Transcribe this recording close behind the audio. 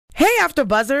Hey,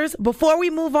 AfterBuzzers! Before we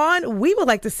move on, we would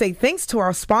like to say thanks to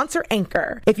our sponsor,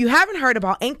 Anchor. If you haven't heard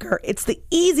about Anchor, it's the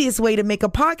easiest way to make a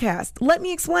podcast. Let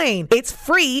me explain. It's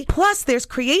free, plus there's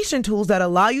creation tools that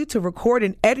allow you to record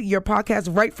and edit your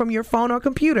podcast right from your phone or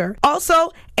computer.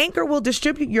 Also, Anchor will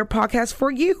distribute your podcast for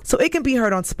you, so it can be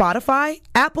heard on Spotify,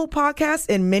 Apple Podcasts,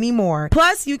 and many more.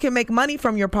 Plus, you can make money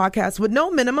from your podcast with no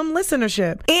minimum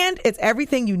listenership. And it's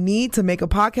everything you need to make a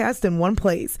podcast in one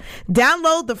place.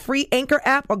 Download the free Anchor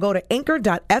app or go to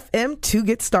anchor.fm to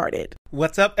get started.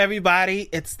 What's up, everybody?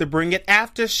 It's the Bring It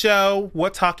After Show.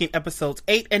 We're talking episodes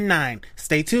 8 and 9.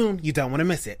 Stay tuned. You don't want to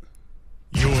miss it.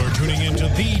 You're tuning into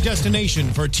the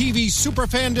destination for TV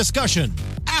superfan discussion,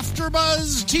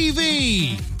 AfterBuzz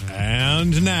TV.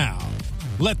 And now,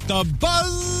 let the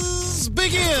buzz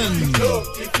begin.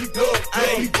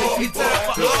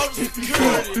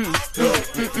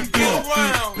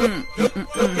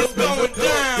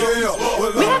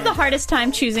 We have the hardest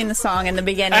time choosing the song in the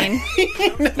beginning.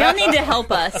 Y'all need to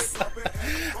help us.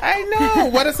 I know.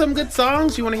 What are some good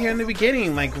songs you want to hear in the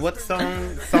beginning? Like, what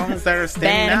songs that are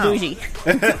standing Bad out? and bougie.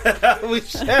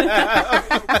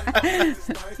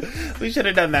 We should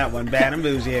have done that one. Bad and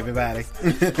bougie, everybody.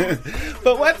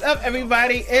 But what's up,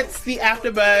 everybody? It's the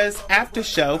AfterBuzz After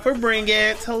Show for Bring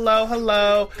It.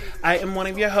 Hello. I am one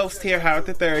of your hosts here, Howard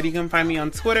III. You can find me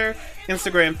on Twitter,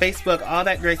 Instagram, Facebook, all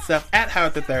that great stuff at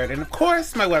Howard III. And of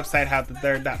course, my website,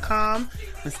 howardthird.com.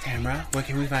 Miss Tamara, where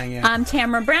can we find you? I'm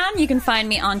Tamara Brown. You can find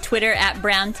me on Twitter at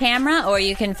BrownTamara, or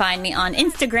you can find me on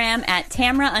Instagram at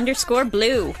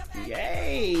Tamara_blue.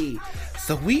 Yay!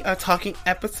 So we are talking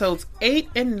episodes 8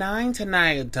 and 9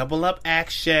 tonight. Double up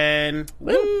action.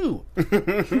 Woo!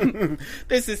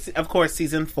 This is, of course,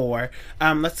 season 4.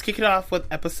 Let's kick it off with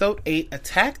episode 8,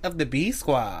 Attack of the B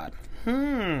Squad.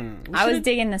 I was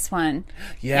digging this one.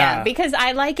 Yeah. Because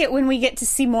I like it when we get to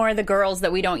see more of the girls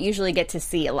that we don't usually get to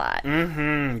see a lot.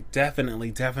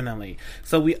 Definitely.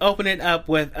 So we open it up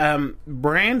with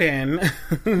Brandon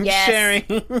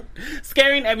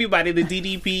scaring everybody, the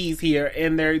DDPs here,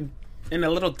 in a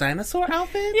little dinosaur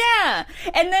outfit. Yeah.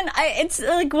 And then it's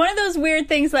like one of those weird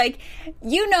things, like,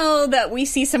 you know that we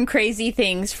see some crazy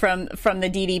things from the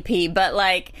DDP, but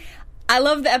like, I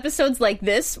love the episodes like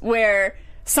this where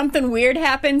something weird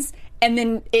happens and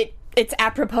then it's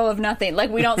apropos of nothing.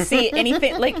 Like, we don't see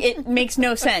anything. Like, it makes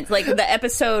no sense. Like, the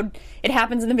episode, it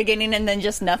happens in the beginning and then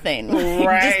just nothing.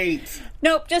 Right.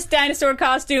 Nope, just dinosaur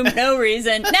costume, no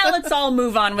reason. Now let's all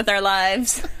move on with our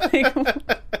lives.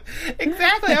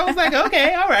 Exactly. I was like,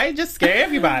 okay, all right, just scare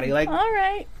everybody. Like, all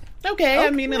right. Okay, I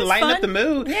mean, and lighten up the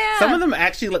mood. Yeah. Some of them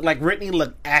actually look like Brittany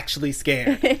looked actually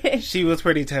scared. She was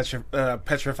pretty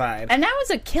petrified. And that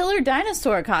was a killer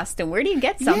dinosaur costume. Where do you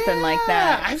get something like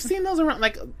that? I've seen those around,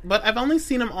 but I've only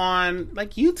seen them on,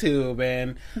 YouTube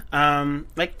and,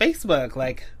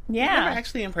 Facebook. Never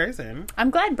actually in person. I'm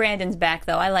glad Brandon's back,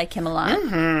 though. I like him a lot.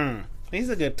 Mm-hmm. He's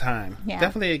a good time. Yeah.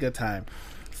 Definitely a good time.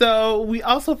 So, we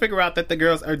also figure out that the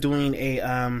girls are doing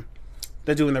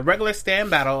they're doing the regular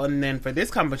stand battle, and then for this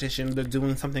competition, they're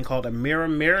doing something called a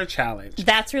mirror challenge.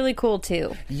 That's really cool,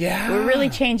 too. Yeah. We're really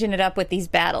changing it up with these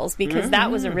battles, because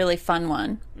that was a really fun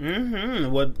one.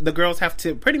 Mm-hmm. Well, the girls have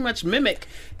to pretty much mimic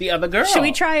the other girl. Should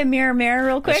we try a mirror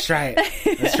real quick? Let's try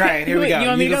it. Here we go. You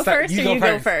want me to go first, or you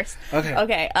go first? Okay.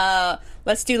 Okay,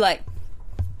 let's do,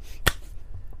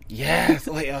 Yes!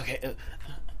 Wait, okay.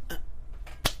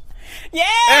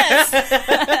 Yes!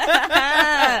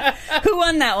 Who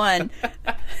won that one?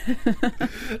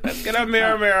 Let's get our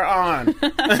mirror on.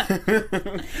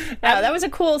 That was a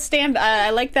cool stand.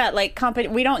 I like that.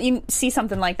 We don't even see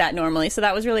something like that normally, so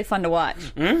that was really fun to watch.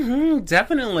 Mm-hmm,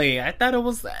 definitely. I thought it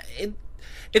was.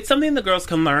 It's something the girls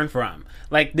can learn from.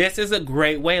 This is a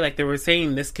great way, like they were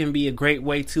saying, this can be a great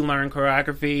way to learn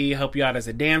choreography, help you out as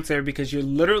a dancer, because you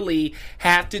literally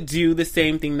have to do the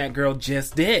same thing that girl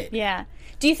just did. Yeah.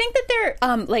 Do you think that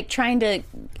they're trying to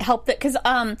help that? Because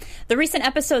the recent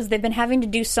episodes, they've been having to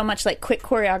do so much quick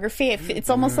choreography. It's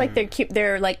almost like they're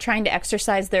trying to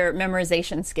exercise their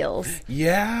memorization skills.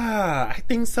 Yeah, I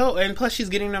think so. And plus, she's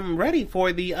getting them ready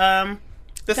for the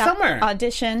summer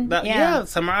audition.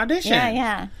 Summer audition.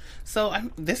 Yeah. So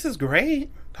this is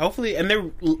great. Hopefully,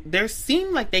 and they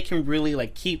seem like they can really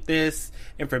keep this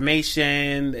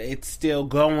information. It's still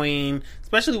going,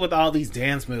 especially with all these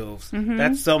dance moves. Mm-hmm.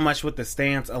 That's so much with the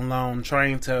stance alone.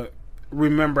 Trying to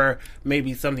remember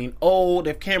maybe something old.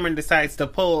 If Cameron decides to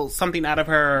pull something out of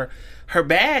her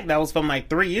bag that was from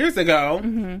 3 years ago,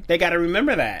 they got to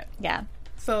remember that. Yeah.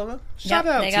 So shout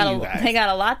out to you guys. They got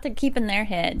a lot to keep in their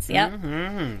heads. Yep.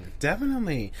 Mm-hmm.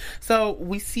 Definitely. So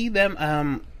we see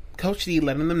them. Coach D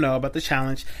letting them know about the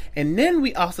challenge, and then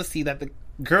we also see that the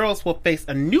girls will face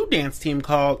a new dance team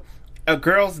called a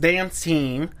girls' dance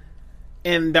team,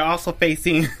 and they're also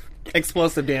facing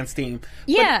explosive dance team.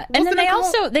 Yeah, and then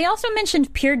they also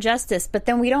mentioned Pure Justice, but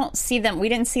then we don't see them. We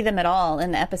didn't see them at all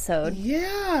in the episode.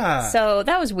 Yeah. So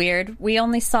that was weird. We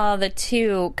only saw the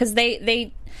two because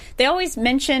they always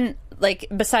mention like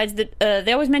besides the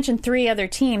they always mention 3 other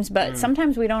teams, but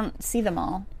sometimes we don't see them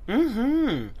all.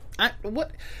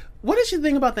 What did you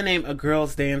think about the name A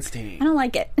Girls Dance Team? I don't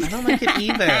like it. I don't like it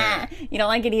either. You don't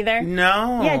like it either?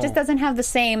 No. Yeah, it just doesn't have the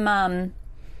same. I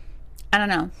don't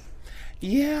know.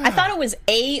 Yeah. I thought it was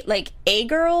A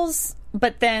girls,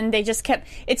 but then they just kept.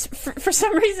 It's for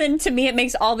some reason to me it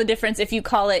makes all the difference if you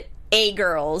call it A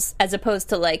girls as opposed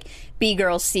to like B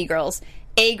girls, C girls.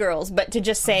 A girls, but to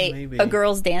just say a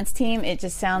girls dance team, it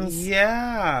just sounds.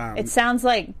 Yeah. It sounds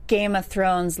like Game of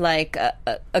Thrones, like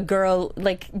a girl.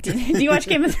 Like, do you watch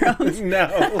Game of Thrones? No.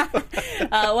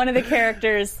 One of the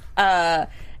characters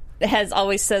has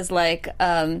always says like.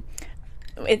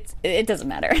 It doesn't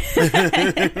matter.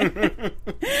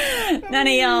 None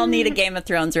of y'all need a Game of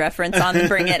Thrones reference on the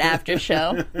Bring It After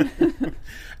show.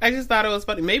 I just thought it was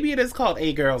funny. Maybe it is called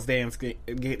A Girls Dance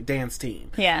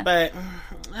Team. Yeah. But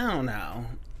I don't know.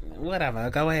 Whatever.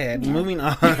 Go ahead. Yeah. Moving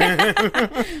on.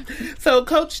 So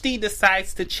Coach D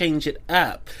decides to change it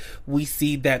up. We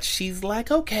see that she's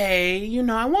like, okay, you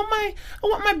know, I want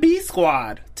my B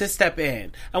squad to step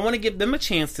in. I want to give them a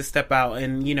chance to step out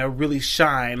and, you know, really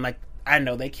shine like I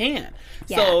know they can.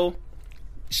 Yeah. So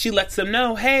she lets them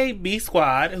know, hey, B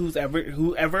squad,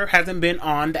 whoever hasn't been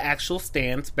on the actual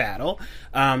stance battle,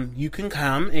 you can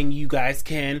come and you guys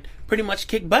can pretty much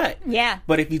kick butt. Yeah.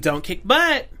 But if you don't kick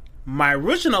butt, my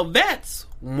original vets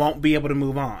won't be able to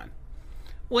move on.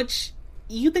 Which,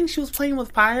 you think she was playing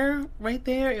with fire right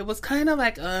there? It was kind of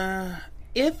like,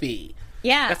 iffy.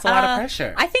 Yeah. That's a lot of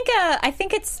pressure. I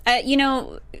think it's, you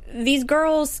know, these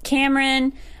girls,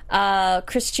 Cameron,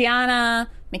 Christiana,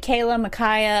 Michaela,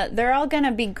 Micaiah, they're all going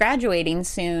to be graduating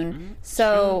soon. Mm-hmm.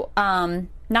 So,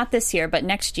 not this year, but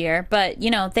next year. But,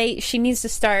 you know, she needs to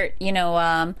start, you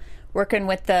know, working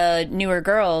with the newer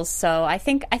girls. So I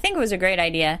think it was a great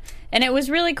idea. And it was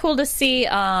really cool to see,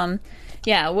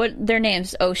 what their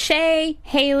names, O'Shea,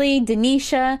 Haley,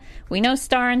 Denisha, we know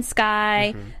Star and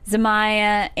Sky,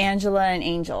 Zamaya, Angela, and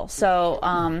Angel. So,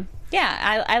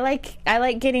 yeah, I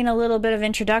like getting a little bit of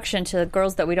introduction to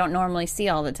girls that we don't normally see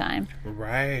all the time.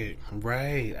 Right.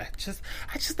 I just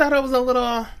thought it was a little.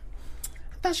 I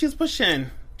thought she was trying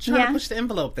to push the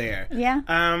envelope there. Yeah.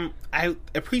 I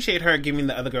appreciate her giving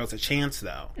the other girls a chance,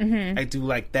 though. Mm-hmm. I do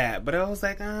like that, but I was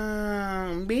like,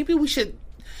 maybe we should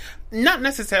not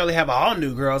necessarily have all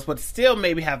new girls, but still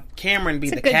maybe have Cameron be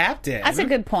the captain. That's a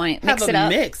good point. Mix it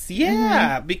up.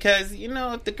 Yeah, because you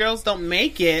know if the girls don't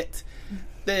make it.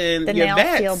 Then they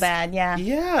all feel bad, yeah.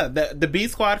 Yeah, the B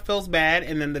squad feels bad,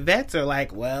 and then the vets are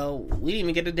like, well, we didn't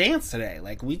even get to dance today.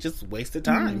 Like, we just wasted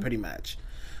time, pretty much.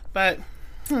 But,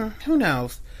 who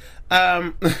knows?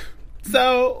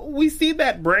 So, we see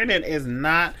that Brandon is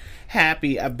not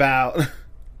happy about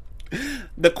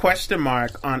the question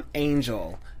mark on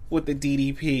Angel with the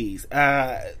DDPs.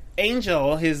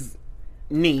 Angel, his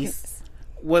niece,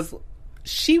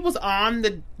 she was on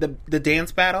the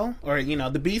dance battle, or, you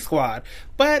know, the B squad,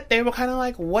 but they were kind of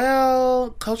like,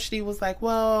 well, Coach D was like,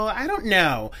 well, I don't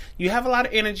know. You have a lot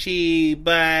of energy,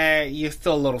 but you're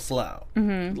still a little slow.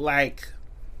 Mm-hmm. Like,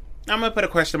 I'm going to put a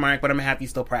question mark, but I'm happy you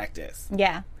still practice.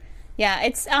 Yeah. Yeah,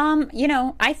 it's, you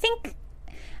know, I think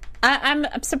I'm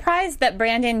surprised that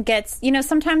Brandon gets, you know,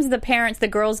 sometimes the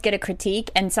girls get a critique,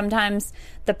 and sometimes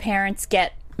the parents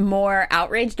get more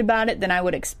outraged about it than I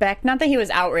would expect. Not that he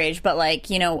was outraged, but like,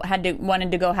 you know,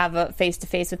 wanted to go have a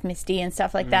face-to-face with Misty and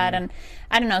stuff like that. And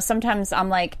I don't know, sometimes I'm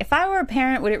like, if I were a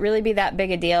parent, would it really be that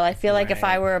big a deal? I feel like if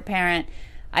I were a parent,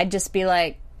 I'd just be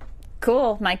like,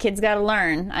 cool, my kid's got to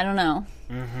learn. I don't know.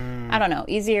 I don't know.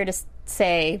 Easier to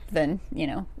say than, you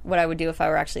know, what I would do if I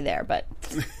were actually there, but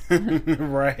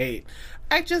right.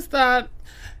 I just thought,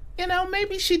 you know,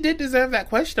 maybe she did deserve that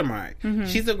question mark. Mm-hmm.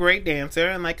 She's a great dancer,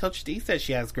 and like Coach D said,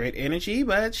 she has great energy,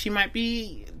 but she might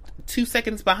be 2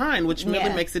 seconds behind, which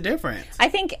really makes a difference. I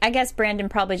guess Brandon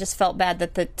probably just felt bad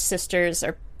that the sisters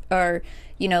are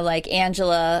you know, like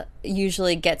Angela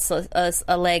usually gets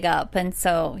a leg up, and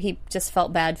so he just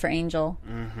felt bad for Angel.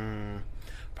 Mm-hmm.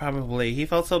 Probably. He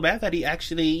felt so bad that he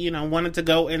actually, you know, wanted to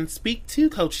go and speak to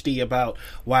Coach D about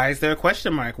why is there a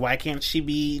question mark? Why can't she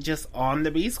be just on the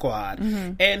B squad?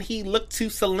 Mm-hmm. And he looked to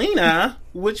Selena,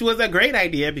 which was a great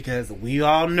idea because we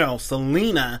all know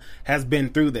Selena has been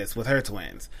through this with her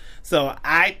twins. So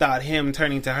I thought him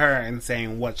turning to her and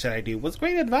saying, what should I do, was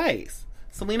great advice.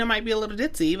 Selena might be a little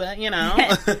ditzy, but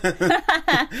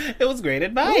it was great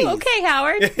advice. Ooh, okay,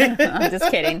 Howard. I'm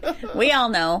just kidding. We all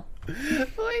know.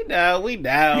 We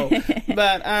know.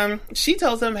 But she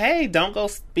tells him, hey, don't go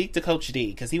speak to Coach D,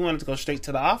 because he wanted to go straight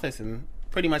to the office and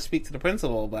pretty much speak to the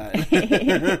principal. But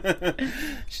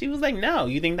she was like, no,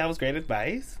 you think that was great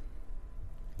advice?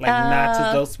 Like, not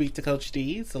to go speak to Coach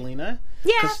D, Selena?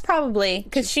 Yeah, probably.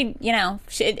 Because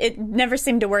it never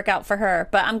seemed to work out for her.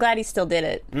 But I'm glad he still did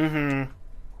it. Mm-hmm.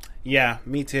 Yeah,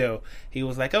 me too. He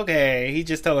was like, okay. He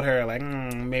just told her, like,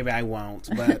 maybe I won't.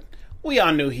 But we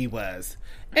all knew he was.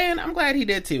 And I'm glad he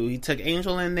did too. He took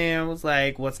Angel in there, was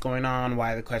like, what's going on?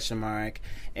 Why the question mark?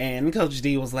 And Coach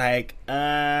D was like,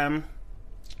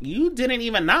 you didn't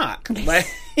even knock. Like,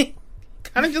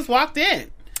 kind of just walked in.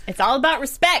 It's all about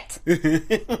respect.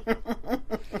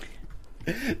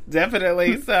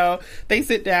 Definitely. So they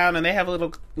sit down and they have a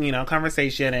little,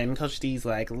 conversation. And Coach D's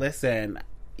like, listen,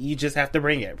 you just have to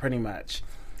bring it, pretty much.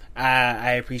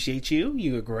 I appreciate you.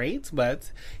 You are great,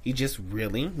 but you just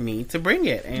really need to bring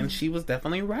it. And she was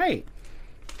definitely right.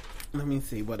 Let me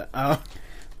see what.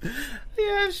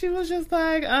 Yeah, she was just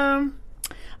like, yeah.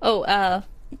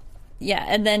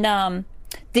 And then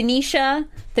Denisha,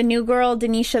 the new girl,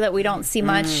 Denisha, that we don't see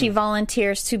much, she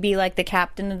volunteers to be like the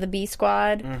captain of the B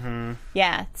squad. Mm-hmm.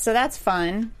 Yeah, so that's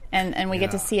fun. And we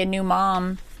get to see a new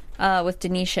mom with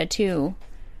Denisha too.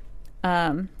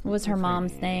 What was her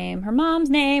mom's name? Her mom's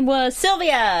name was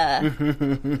Sylvia.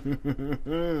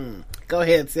 Go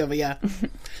ahead, Sylvia.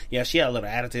 Yeah, she had a little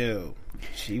attitude.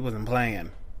 She wasn't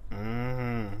playing.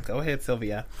 Mm-hmm. Go ahead,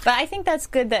 Sylvia. But I think that's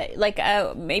good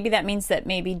that, maybe that means that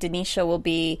maybe Denisha will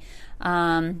be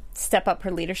step up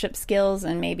her leadership skills,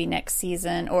 and maybe next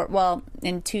season,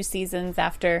 in 2 seasons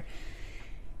after.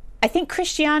 I think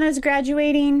Christiana's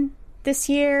graduating this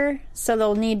year, so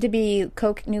there'll need to be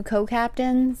new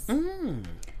co-captains.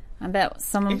 I bet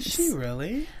someone. Is she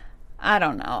really? I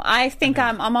don't know. I think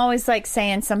I'm always like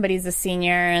saying somebody's a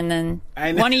senior, and then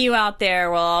one of you out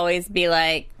there will always be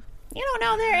like, you don't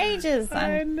know their ages.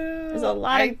 I know. There's a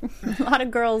lot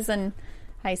of girls in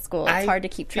high school. It's hard to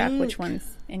keep track which one's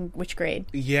in which grade.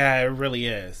 Yeah, it really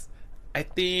is. I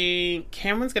think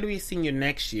Cameron's going to be a senior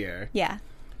next year. Yeah.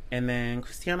 And then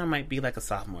Christiana might be like a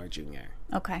sophomore, junior.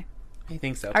 Okay. I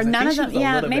think so. Or none of them.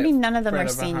 Yeah, maybe none of them are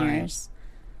seniors.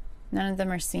 None of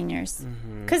them are seniors.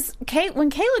 Because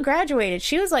when Kayla graduated,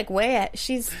 she was like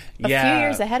she's a few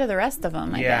years ahead of the rest of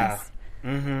them, I guess.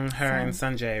 Mm-hmm. Her and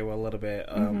Sanjay were a little bit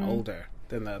older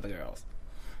than the other girls.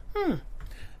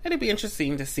 It'd be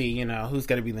interesting to see, who's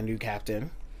going to be the new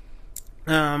captain.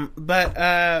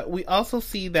 But we also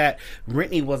see that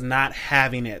Brittany was not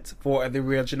having it for the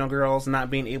original girls not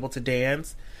being able to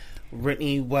dance.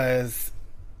 Brittany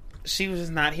she was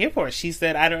just not here for it. She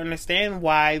said, I don't understand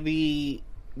why the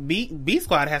B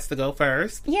squad has to go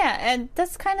first. Yeah, and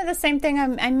that's kind of the same thing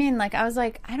I mean. Like, I was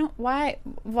like, why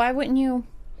wouldn't you?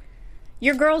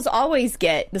 Your girls always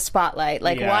get the spotlight.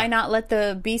 Like, why not let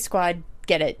the B squad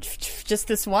get it just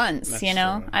this once, That's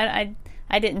true.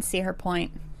 I didn't see her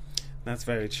point. That's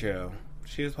very true.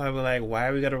 She was probably like, why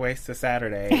are we going to waste a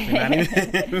Saturday if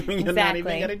you're not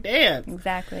even going to dance?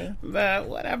 Exactly. But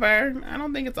whatever. I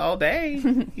don't think it's all day.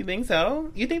 You think so?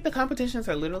 You think the competitions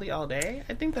are literally all day?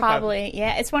 I think probably.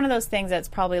 Yeah, it's one of those things that's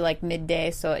probably like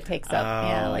midday, so it takes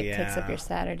up takes up your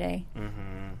Saturday.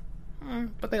 Mm-hmm.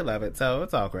 But they love it, so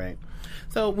it's all great.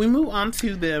 So we move on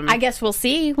to them. I guess we'll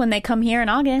see when they come here in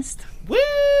August. Woo!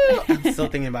 I'm still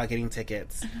thinking about getting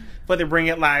tickets for the Bring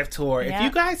It Live tour. Yeah. If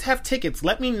you guys have tickets,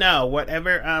 let me know.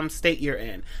 Whatever state you're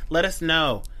in, let us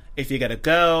know if you're gonna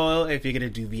go, if you're gonna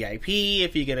do VIP,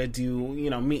 if you're gonna do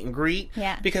meet and greet.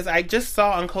 Yeah. Because I just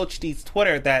saw on Coach D's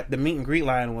Twitter that the meet and greet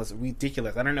line was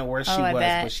ridiculous. I don't know where she was,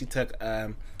 but she took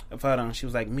a photo and she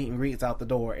was like, meet and greet is out the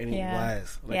door, and it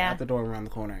was out the door around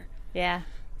the corner. Yeah.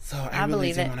 So I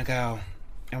really do want to go.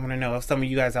 I want to know if some of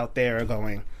you guys out there are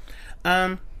going.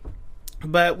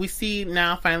 But we see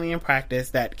now finally in practice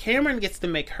that Cameron gets to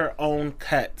make her own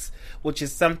cuts, which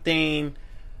is something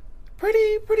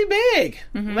pretty big.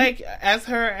 Mm-hmm. Like, as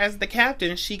the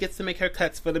captain, she gets to make her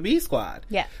cuts for the B squad.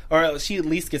 Yeah. Or she at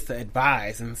least gets to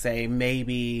advise and say,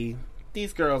 maybe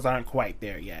these girls aren't quite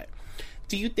there yet.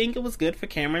 Do you think it was good for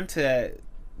Cameron to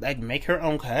make her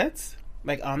own cuts?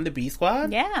 On the B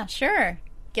squad? Yeah, sure.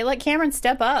 Let Cameron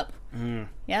step up.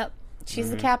 Yep.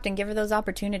 She's the captain. Give her those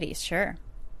opportunities. Sure.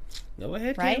 Go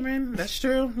ahead, Cameron. That's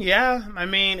true. Yeah. I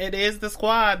mean, it is the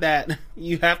squad that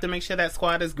you have to make sure that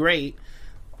squad is great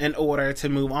in order to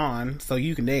move on so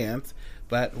you can dance.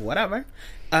 But whatever.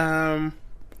 I'm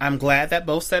glad that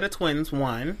both set of twins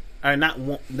won. Or not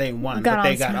won, they won, but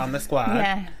they got on the squad.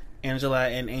 Yeah. Angela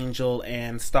and Angel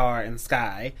and Star and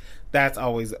Sky. That's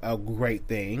always a great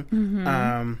thing.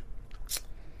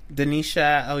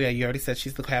 Denisha, oh yeah, you already said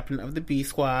she's the captain of the B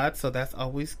Squad, so that's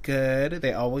always good.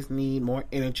 They always need more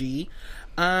energy.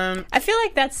 I feel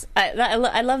like that's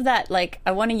I love that. Like,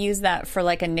 I want to use that for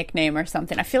like a nickname or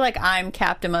something. I feel like I'm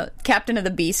captain of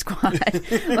the B Squad.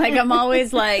 Like, I'm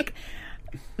always like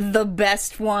the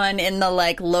best one in the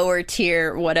like lower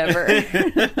tier whatever.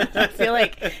 I feel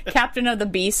like captain of the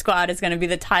B Squad is going to be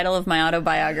the title of my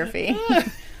autobiography.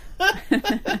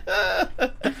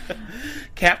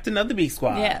 Captain of the B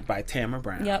Squad, yeah, by Tamara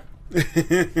Brown. Yep.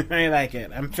 I like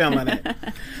it. I'm feeling it.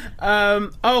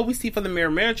 We see for the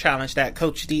Mirror Mirror Challenge that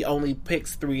Coach D only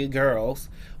picks 3 girls,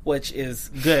 which is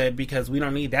good because we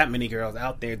don't need that many girls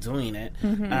out there doing it.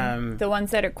 The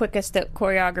ones that are quickest at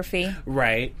choreography.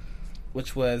 Right.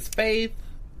 Which was Faith,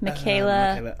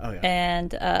 Michaela,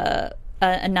 and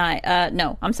Anaya.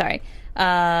 No, I'm sorry.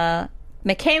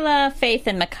 Michaela, Faith,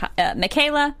 and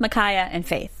Michaela, Micaiah, and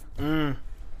Faith.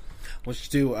 Which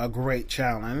do a great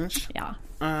challenge. Yeah.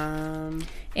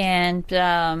 And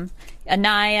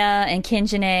Anaya and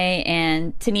Kinjane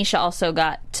and Tanisha also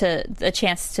got a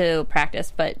chance to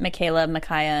practice, but Michaela,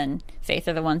 Micaiah, and Faith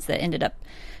are the ones that ended up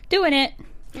doing it.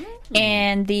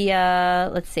 And the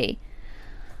let's see.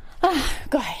 Oh,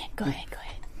 go ahead.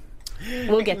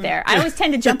 We'll get there. I always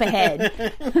tend to jump ahead.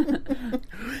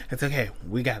 It's okay.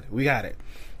 We got it.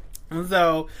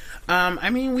 So,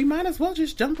 we might as well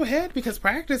just jump ahead because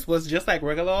practice was just like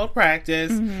regular old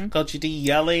practice. Coach D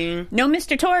yelling. No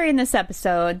Mr. Tory in this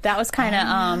episode. That was kind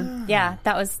of,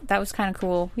 that was kind of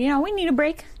cool. You know, we need a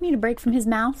break. Need a break from his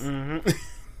mouth.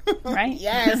 Right?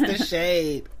 Yes, the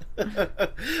shade.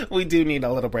 We do need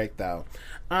a little break, though.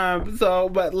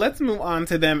 But let's move on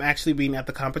to them actually being at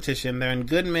the competition. They're in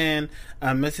Goodman,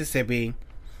 Mississippi.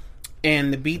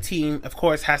 And the B team, of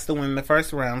course, has to win the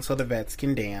first round so the vets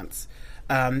can dance.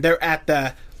 They're at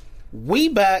the We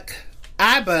Buck,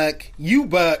 I Buck, You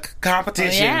Buck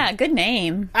competition. Oh, yeah, good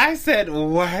name. I said,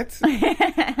 what?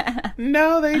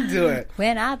 No, they do it.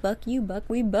 When I buck, you buck,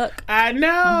 we buck. I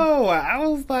know. I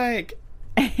was like,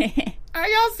 are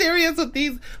y'all serious with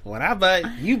these? When I buck,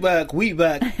 you buck, we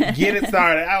buck, get it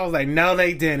started. I was like, no,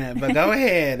 they didn't. But go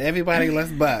ahead. Everybody,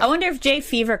 let's buck. I wonder if Jay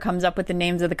Fever comes up with the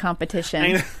names of the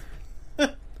competition.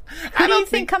 Who do you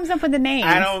think comes up with the names?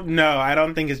 I don't know. I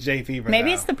don't think it's Jay Fever.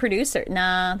 Maybe it's the producer.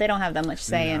 Nah, they don't have that much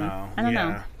say in. I don't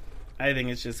know. I think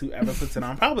it's just whoever puts it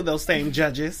on. Probably those same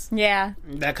judges. Yeah.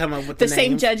 That come up with the names.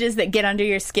 Same judges that get under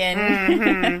your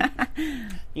skin.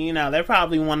 You know, they're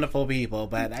probably wonderful people,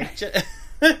 but I just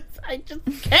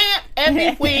can't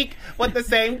every week with the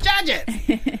same judges.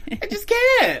 I just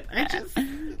can't.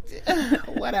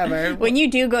 Whatever. When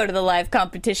you do go to the live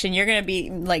competition, you're going to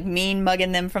be like mean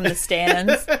mugging them from the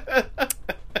stands.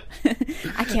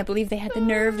 I can't believe they had the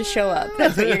nerve to show up.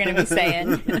 That's what you're going to be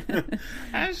saying.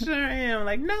 I sure am.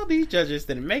 Like, no, these judges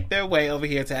didn't make their way over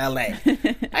here to LA.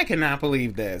 I cannot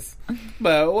believe this.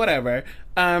 But whatever.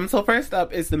 So first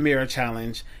up is the Mirror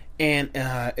Challenge. And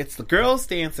it's the girls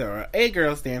dancing, or a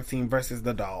girls dancing versus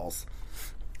the dolls.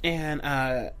 And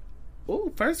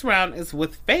first round is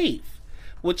with Faith,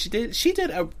 which she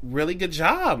did a really good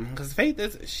job because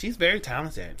she's very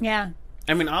talented. Yeah.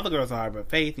 I mean, all the girls are, but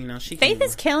Faith, you know, Faith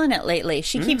is killing it lately.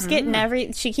 She keeps getting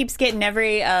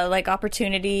every like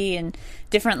opportunity and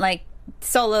different like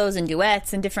solos and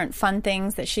duets and different fun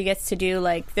things that she gets to do.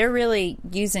 Like, they're really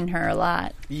using her a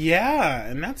lot. Yeah,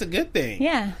 and that's a good thing.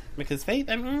 Yeah. Because Faith,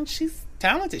 I mean, she's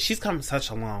talented. She's come such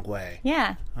a long way.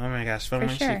 Yeah. Oh my gosh, from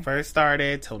when she first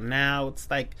started till now, it's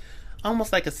like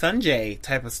almost like a Sanjay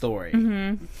type of story.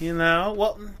 You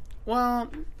know?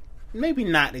 Well, maybe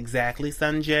not exactly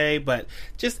Sanjay, but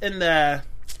just in the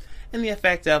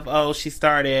effect of, she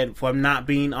started from not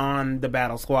being on the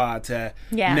battle squad to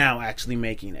now actually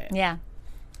making it. Yeah.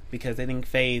 Because I think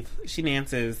Faith, she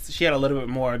had a little bit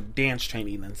more dance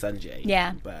training than Sanjay.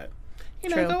 Yeah. But, you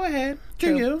know, go ahead.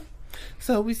 Do you.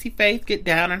 So we see Faith get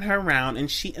down in her round,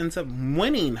 and she ends up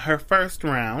winning her first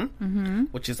round,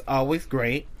 which is always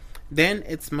great. Then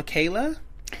it's Micaiah.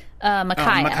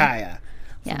 Micaiah.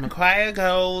 So Micaiah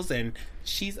goes, and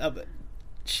she's up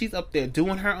there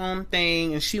doing her own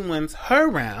thing, and she wins her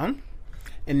round.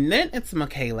 And then it's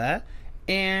Michaela,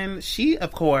 and she,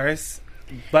 of course,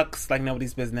 bucks like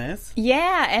nobody's business.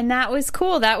 Yeah, and that was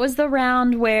cool. That was the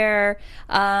round where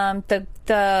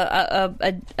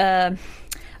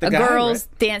girls'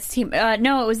 dance team.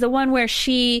 No, it was the one where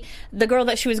the girl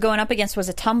that she was going up against was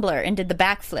a tumbler and did the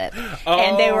backflip. Oh.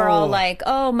 And they were all like,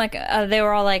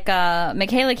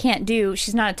 Michaela can't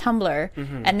she's not a tumbler.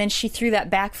 Mm-hmm. And then she threw that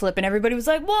backflip and everybody was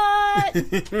like, what?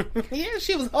 Yeah,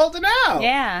 she was holding out.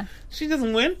 Yeah. She just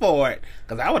went for it.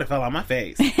 Because I would have fell on my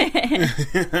face.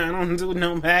 I don't do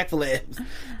no backflips.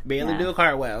 Barely do a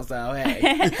cartwheel, so hey.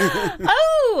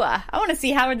 Oh, I want to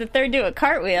see Howard III do a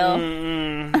cartwheel.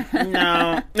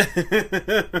 No.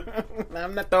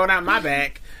 I'm not throwing out my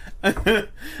back. But,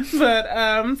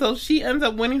 so she ends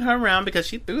up winning her round because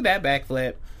she threw that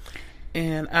backflip.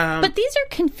 And but these are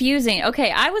confusing.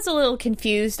 Okay, I was a little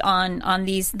confused on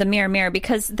the mirror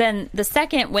because then the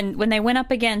second when they went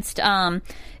up against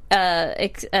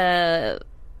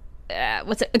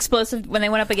explosive when they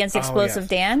went up against explosive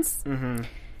dance. Mm-hmm.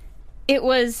 It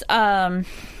was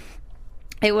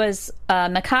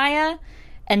Micaiah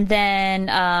and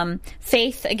then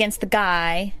Faith against the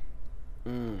guy,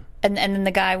 and then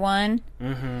the guy won.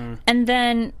 Mm-hmm. And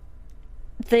then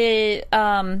the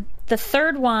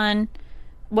third one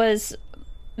was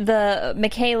the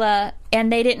Michaela,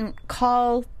 and they didn't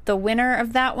call the winner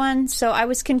of that one, so I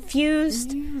was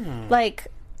confused. Yeah. Like,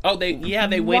 they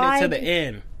waited to the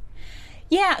end.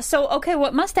 Yeah, so, okay,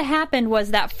 what must have happened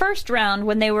was that first round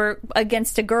when they were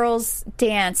against a girls'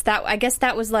 dance, I guess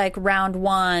that was like round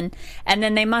 1, and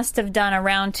then they must have done a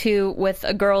round 2 with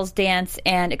a girls' dance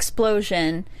and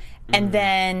Explosion, and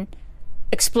then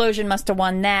Explosion must have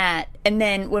won that, and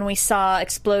then when we saw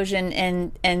Explosion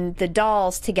and the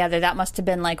dolls together, that must have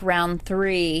been like round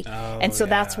 3, and so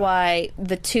that's why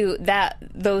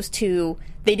those two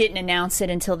they didn't announce it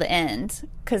until the end,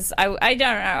 because I don't know,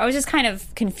 I was just kind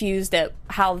of confused at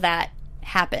how that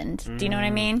happened. Do you know what I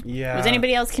mean? Yeah. Was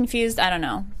anybody else confused? I don't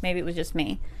know. Maybe it was just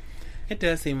me. It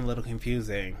does seem a little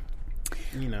confusing.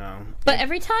 You know. But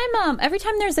every time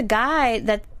there's a guy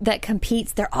that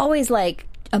competes, they're always like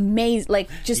amazed, like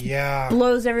just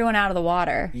blows everyone out of the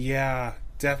water. Yeah,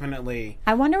 definitely.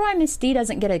 I wonder why Miss D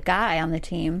doesn't get a guy on the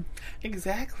team.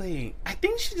 Exactly. I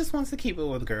think she just wants to keep it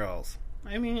with girls.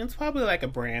 I mean, it's probably like a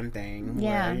brand thing.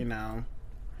 Yeah. Where,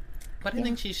 but I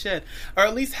think she should. Or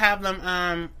at least have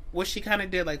them, what she kind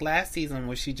of did like last season,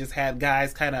 where she just had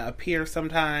guys kind of appear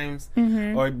sometimes,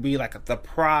 or be like the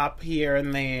prop here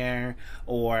and there,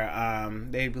 or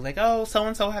they'd be like, oh,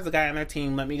 so-and-so has a guy on their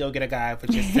team, let me go get a guy for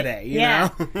just today, you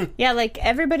know? Yeah, like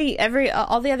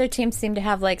all the other teams seem to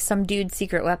have like some dude's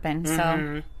secret weapon,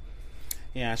 so.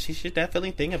 Yeah, she should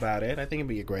definitely think about it. I think it'd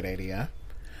be a great idea.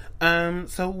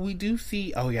 So we do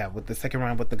see, with the second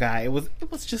round with the guy, it was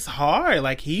just hard.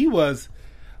 Like, he was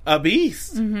a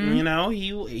beast, you know?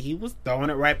 He was throwing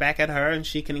it right back at her, and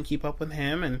she couldn't keep up with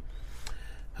him, and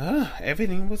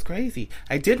everything was crazy.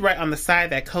 I did write on the side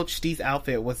that Coach D's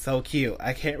outfit was so cute.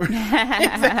 I can't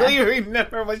exactly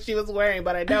remember what she was wearing,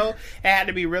 but I know it had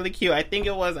to be really cute. I think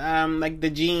it was, like, the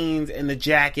jeans and the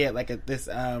jacket, like this,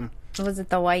 was it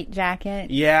the white jacket?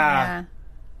 Yeah.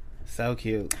 So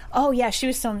cute. Oh, yeah, she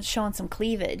was showing some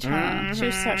cleavage, huh? She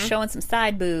was showing some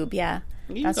side boob, yeah.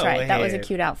 That's right. Ahead. That was a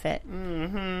cute outfit.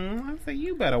 I said,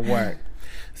 you better work.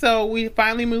 So we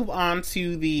finally move on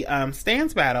to the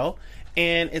stands battle,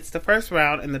 and it's the first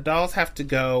round, and the dolls have to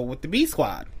go with the B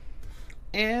Squad.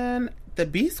 And the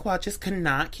B Squad just could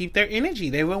not keep their energy.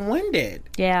 They were winded.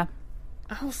 Yeah.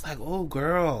 I was like, oh,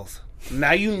 girls.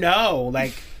 Now you know,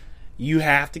 like, you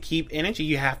have to keep energy.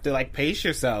 You have to, like, pace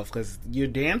yourself because you're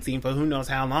dancing for who knows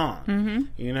how long.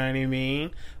 You know what I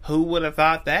mean? Who would have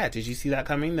thought that? Did you see that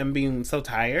coming? Them being so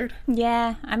tired?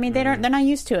 Yeah. I mean, they're not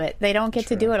used to it. They don't get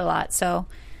to do it a lot. So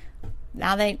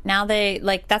now they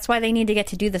like, that's why they need to get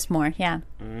to do this more. Yeah.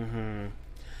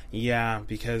 Yeah,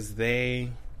 because it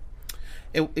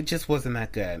just wasn't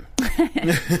that good. But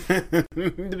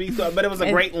it was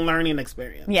a great learning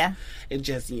experience. Yeah. It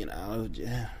just, it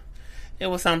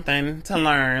was something to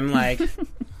learn, like,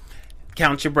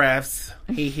 count your breaths,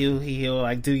 he-hew,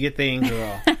 like, do your thing,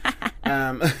 girl.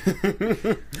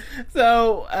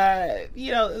 So,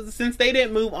 since they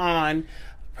didn't move on,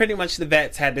 pretty much the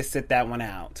vets had to sit that one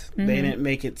out. They didn't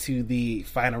make it to the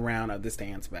final round of the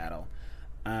dance battle.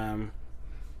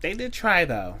 They did try,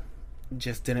 though.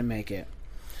 Just didn't make it.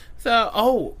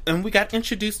 So, and we got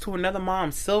introduced to another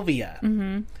mom, Sylvia.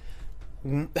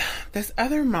 This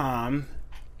other mom,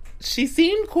 she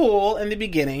seemed cool in the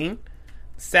beginning.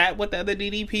 Sat with the other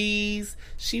DDPs.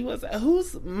 She was...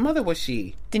 Whose mother was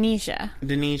she?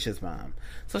 Denisha's mom.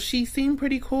 So she seemed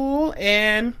pretty cool.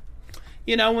 And,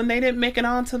 when they didn't make it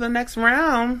on to the next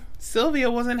round,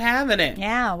 Sylvia wasn't having it.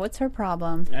 Yeah, what's her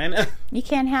problem? I know. You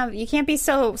can't be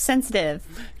so sensitive.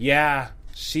 Yeah.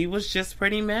 She was just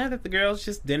pretty mad that the girls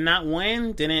just did not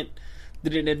win. Didn't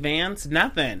Did it advance?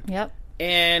 Nothing. Yep.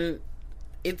 And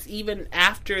it's even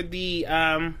after the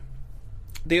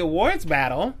awards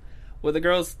battle where the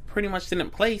girls pretty much didn't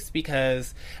place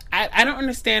because I don't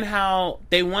understand how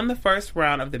they won the first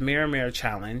round of the Mirror Mirror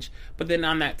Challenge, but then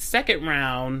on that second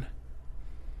round,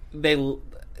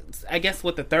 I guess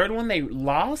with the third one they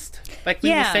lost. Like we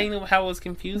were saying how it was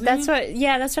confusing. That's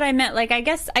what I meant. Like I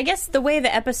guess the way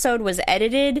the episode was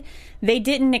edited, they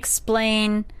didn't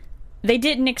explain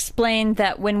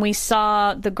that when we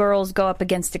saw the girls go up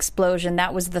against Explosion,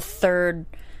 that was the third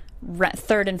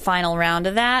and final round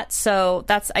of that. So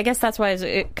I guess that's why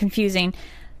it's confusing.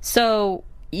 So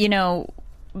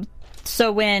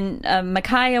when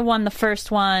Micaiah won the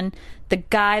first one, the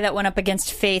guy that went up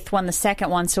against Faith won the second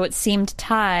one, so it seemed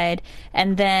tied.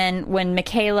 And then when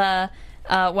Michaela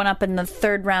went up in the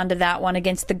third round of that one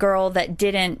against the girl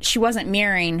that she wasn't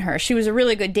mirroring her. She was a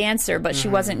really good dancer, but she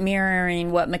wasn't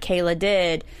mirroring what Michaela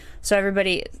did. So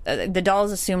everybody, the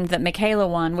dolls assumed that Michaela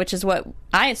won, which is what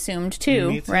I assumed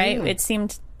too, right? It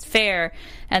seemed fair.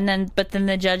 But then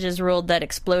the judges ruled that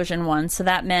Explosion won. So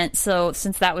that meant,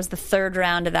 since that was the third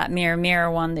round of that Mirror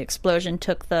Mirror one, the Explosion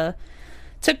took the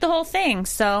whole thing.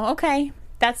 So okay,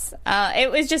 that's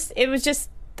it was just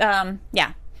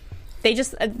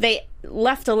they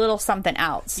left a little something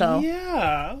out. So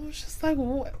yeah, I was just like,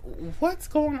 what's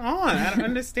going on? I don't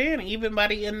understand.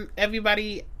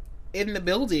 Everybody in the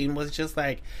building was just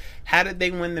like, how did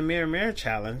they win the Mirror Mirror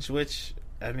Challenge? Which,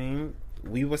 I mean,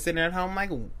 we were sitting at home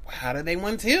like, how did they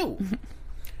win too?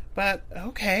 But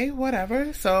okay,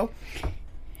 whatever. So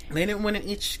they didn't win in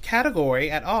each category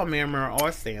at all, Mirror Mirror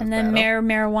or Stands. And then Mirror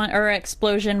Mirror won, or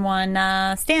Explosion won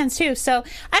Stands too. So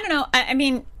I don't know. I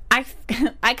mean, I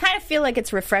kind of feel like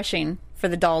it's refreshing for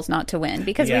the dolls not to win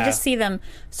because we just see them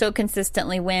so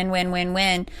consistently win.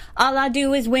 All I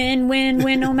do is win,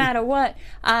 no matter what.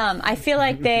 I feel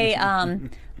like they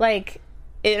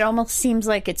it almost seems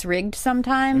like it's rigged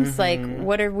sometimes. Like,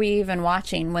 what are we even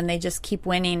watching when they just keep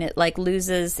winning? It like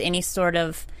loses any sort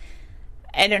of,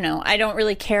 I don't know. I don't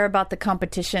really care about the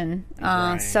competition.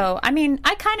 So, I mean,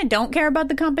 I kind of don't care about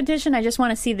the competition. I just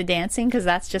want to see the dancing because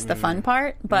that's just the fun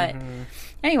part. But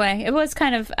anyway, it was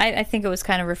kind of, I think it was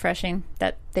kind of refreshing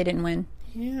that they didn't win.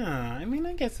 Yeah, I mean,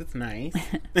 I guess it's nice.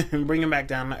 Bring them back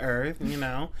down to earth,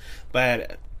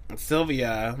 But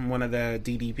Sylvia, one of the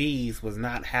DDPs, was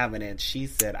not having it. She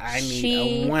said, I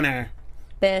need a winner.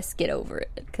 Best get over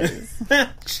it. Cause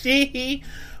she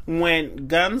went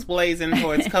guns blazing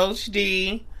towards Coach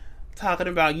D, talking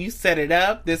about, you set it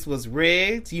up, this was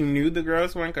rigged, you knew the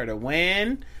girls weren't going to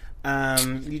win,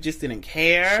 you just didn't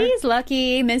care. She's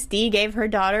lucky Miss D gave her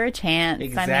daughter a chance.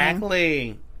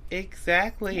 Exactly.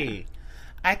 Yeah.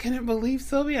 I couldn't believe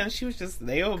Sylvia, and she was just,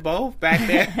 they were both back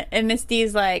there. And Miss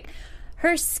D's like,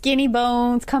 her skinny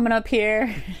bones coming up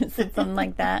here. Something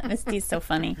like that. Miss D's so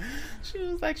funny. She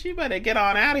was like, she better get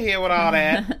on out of here with all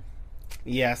that.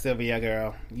 Yeah, Sylvia,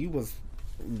 girl, you was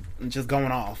just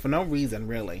going off for no reason,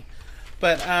 really.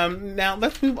 But now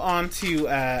let's move on to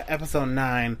episode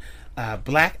 9,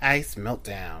 Black Ice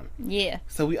Meltdown. Yeah.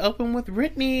 So we open with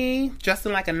Brittany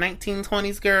dressing like a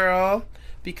 1920s girl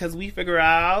because we figure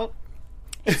out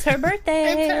it's her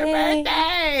birthday. It's her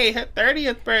birthday. Her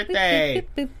 30th birthday.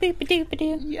 Boop, boop, boop, boop, boop,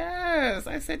 boop. Yes,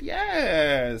 I said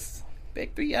yes.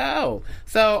 Big 3-0.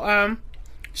 So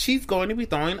she's going to be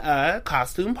throwing a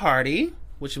costume party,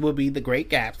 which will be the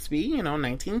Great Gatsby,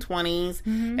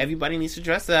 1920s. Everybody needs to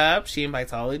dress up. She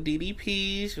invites all the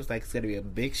DDPs. She was like, it's going to be a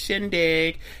big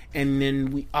shindig. And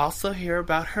then we also hear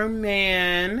about her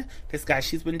man, this guy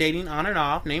she's been dating on and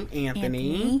off, named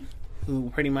Anthony.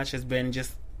 Who pretty much has been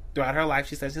just throughout her life,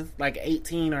 she says she's like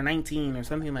 18 or 19 or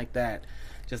something like that.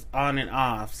 Just on and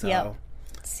off. So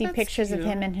see pictures cute of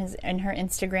him in her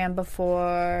Instagram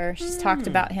before. She's talked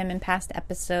about him in past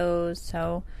episodes.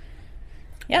 So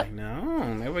yep. I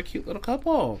know. They were a cute little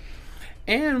couple.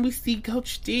 And we see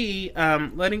Coach D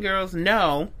letting girls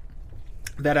know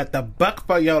that at the Buck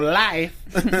for Your Life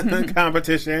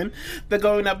competition, they're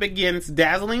going up against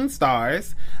Dazzling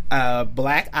Stars,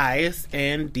 Black Ice,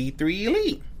 and D3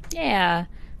 Elite. Yeah.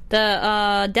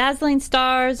 The Dazzling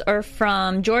Stars are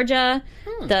from Georgia.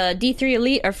 The D3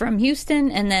 Elite are from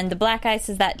Houston. And then the Black Ice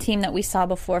is that team that we saw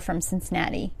before from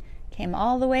Cincinnati. Came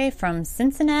all the way from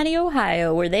Cincinnati,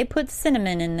 Ohio, where they put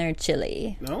cinnamon in their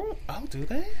chili. No? Oh, do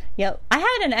they? Yep. I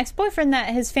had an ex-boyfriend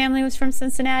that his family was from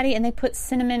Cincinnati, and they put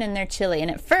cinnamon in their chili.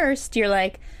 And at first, you're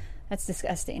like, that's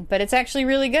disgusting. But it's actually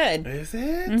really good. Is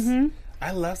it? Mm-hmm.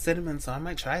 I love cinnamon, so I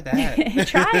might try that.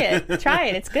 Try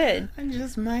it. It's good. I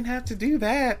just might have to do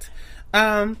that.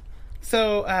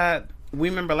 So we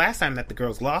remember last time that the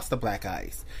girls lost the black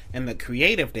ice in the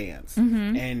creative dance.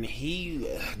 And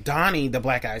Donnie, the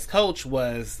black ice coach,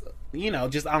 was,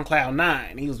 just on cloud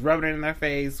nine. He was rubbing it in their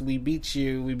face. We beat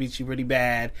you really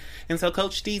bad. And so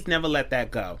Coach D's never let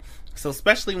that go. So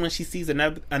especially when she sees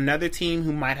another team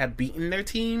who might have beaten their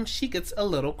team, she gets a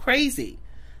little crazy.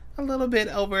 A little bit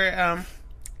over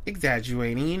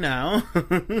exaggerating,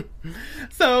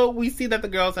 So we see that the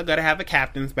girls are going to have a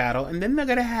captain's battle, and then they're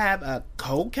going to have a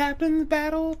co-captain's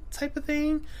battle type of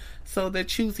thing. So they're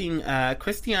choosing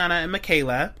Christiana and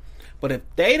Michaela. But if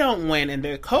they don't win in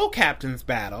their co-captain's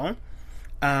battle,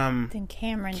 then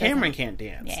Cameron can't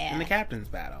dance in the captain's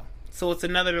battle. So it's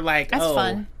another that's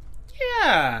fun.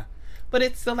 Yeah. But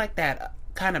it's still like that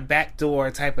kind of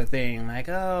backdoor type of thing. Like,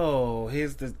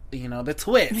 here's the the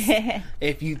twist.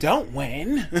 If you don't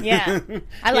win. Yeah.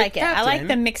 I like it. I like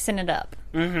them mixing it up.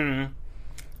 Bring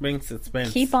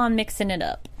suspense. Keep on mixing it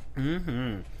up.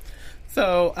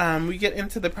 So we get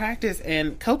into the practice,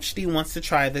 and Coach D wants to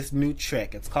try this new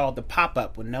trick. It's called the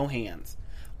pop-up with no hands,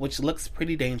 which looks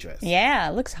pretty dangerous. Yeah,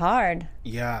 it looks hard.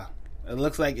 Yeah. It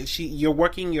looks like you're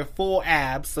working your full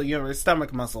abs, so your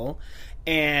stomach muscle,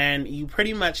 and you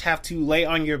pretty much have to lay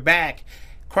on your back,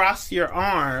 cross your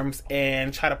arms,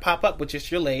 and try to pop up with just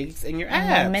your legs and your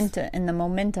abs. The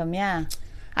momentum, yeah.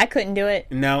 I couldn't do it.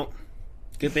 No.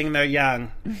 Good thing they're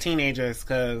young. Teenagers,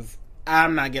 because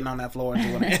I'm not getting on that floor and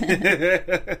doing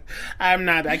it. I'm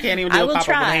not. I can't even do a pop-up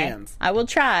with hands. I will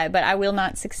try, but I will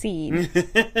not succeed.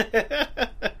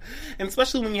 And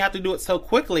especially when you have to do it so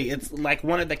quickly. It's like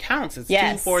one of the counts. It's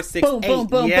 2, 4, 6, boom, 8. Boom,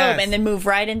 boom, boom, and then move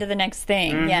right into the next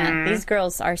thing. Yeah, these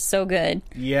girls are so good.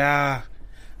 Yeah.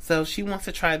 So she wants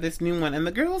to try this new one. And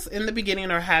the girls in the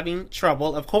beginning are having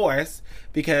trouble, of course,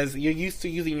 because you're used to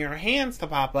using your hands to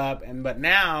pop up, but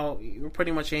now you're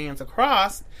pretty much your hands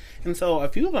across. And so a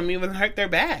few of them even hurt their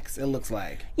backs, it looks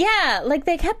like. Yeah, like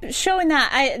they kept showing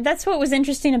that. That's what was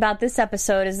interesting about this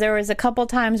episode, is there was a couple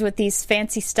times with these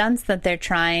fancy stunts that they're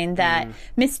trying that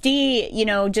Miss D,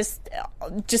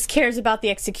 just cares about the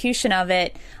execution of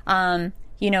it.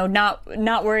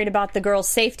 Not worried about the girls'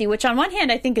 safety, which on one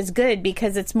hand I think is good,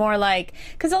 because it's more like,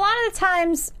 because a lot of the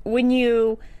times when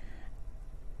you,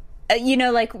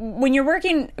 when you're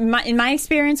working, in my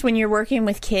experience, when you're working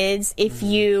with kids, if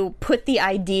you put the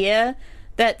idea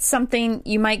that something,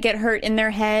 you might get hurt in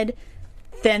their head,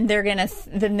 then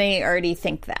then they already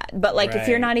think that. But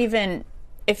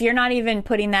if you're not even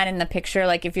putting that in the picture,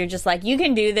 like if you're just like, you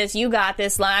can do this, you got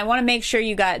this, I want to make sure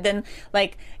you got, then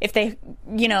if they,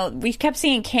 we kept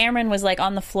seeing Cameron was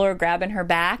on the floor grabbing her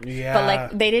back,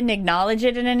 but they didn't acknowledge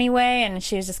it in any way, and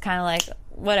she was just kind of like,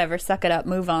 whatever, suck it up,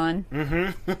 move on.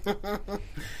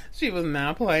 She was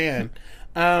not playing.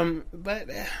 But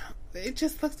it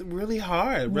just looks really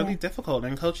hard, really difficult,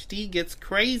 and Coach D gets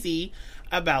crazy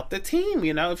about the team.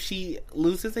 If she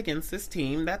loses against this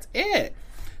team, that's it.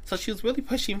 So she was really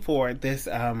pushing for this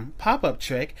pop-up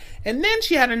trick. And then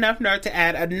she had enough nerve to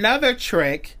add another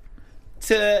trick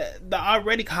to the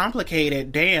already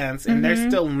complicated dance. And they're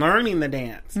still learning the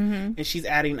dance. And she's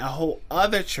adding a whole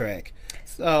other trick.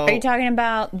 So, are you talking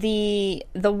about the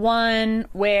one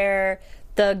where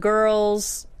the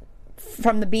girls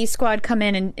from the B squad come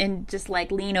in and just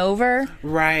lean over?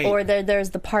 Right. Or there's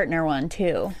the partner one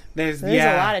too. There's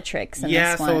a lot of tricks in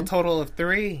this one. Yeah, so a total of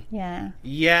 3. Yeah.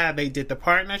 Yeah, they did the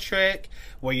partner trick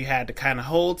where you had to kind of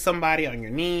hold somebody on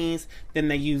your knees. Then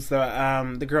they used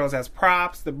the girls as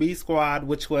props, the B squad,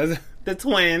 which was the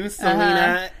twins,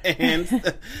 Selena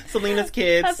and Selena's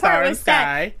kids, Star and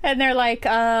Sky. And they're like,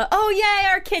 oh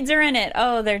yeah, our kids are in it.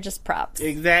 Oh, they're just props.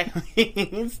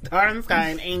 Exactly. Star and Sky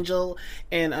and Angel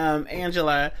and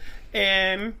Angela.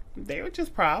 And they were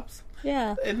just props.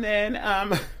 Yeah. And then,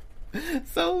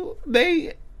 so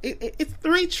it's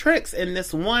 3 tricks in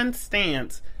this one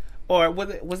stance. Or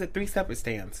was it 3 separate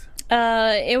stands?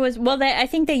 It was, I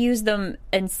think they used them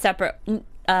in separate,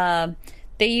 they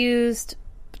used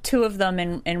 2 of them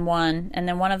in one, and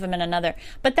then one of them in another.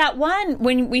 But that one,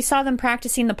 when we saw them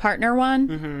practicing the partner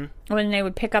one, when they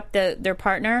would pick up their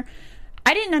partner,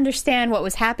 I didn't understand what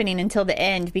was happening until the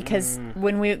end, because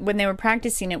when they were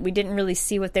practicing it, we didn't really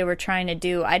see what they were trying to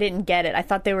do. I didn't get it. I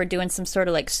thought they were doing some sort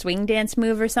of swing dance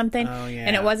move or something. Oh, yeah.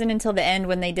 And it wasn't until the end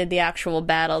when they did the actual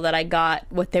battle that I got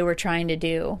what they were trying to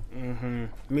do.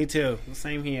 Me too.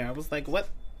 Same here. I was like, what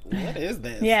is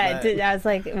this? Yeah, I was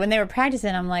like, when they were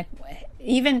practicing, I'm like,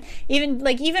 even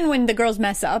when the girls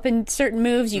mess up in certain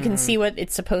moves, you can see what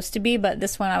it's supposed to be, but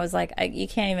this one I was like, you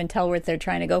can't even tell what they're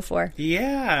trying to go for.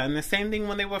 Yeah, and the same thing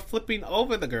when they were flipping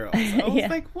over the girls. I was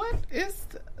like, what is...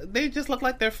 They just look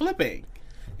like they're flipping.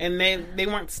 and they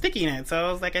weren't sticking it. So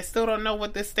I was like, I still don't know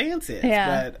what this stance is.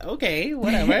 Yeah. But okay,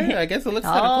 whatever. I guess it looks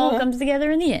kind of all cool. comes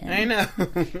together in the end. I know.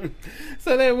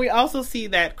 So then we also see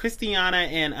that Christiana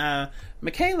and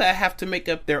Michaela have to make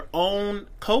up their own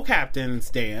co-captain's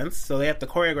dance, so they have to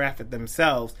choreograph it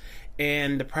themselves,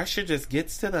 and the pressure just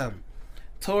gets to them.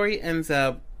 Tori ends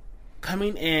up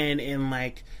coming in and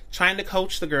like trying to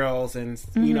coach the girls and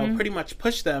you know, pretty much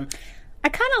push them. I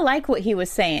kind of like what he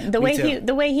was saying. The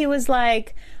way he was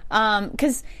like,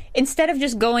 because instead of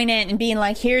just going in and being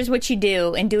like, here's what you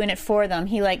do and doing it for them,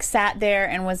 he like sat there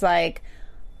and was like,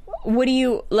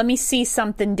 let me see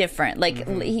something different. Like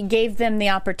he gave them the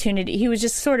opportunity. He was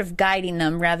just sort of guiding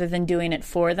them rather than doing it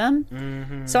for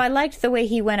them. So I liked the way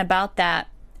he went about that.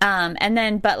 And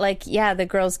then, but like, yeah, the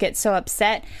girls get so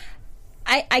upset.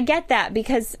 I get that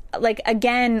because, like,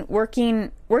 again,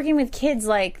 working with kids,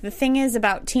 like, the thing is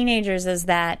about teenagers is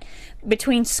that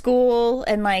between school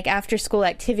and, like, after-school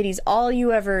activities, all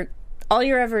you're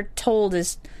ever told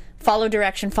is follow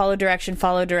direction,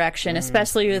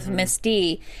 especially with Miss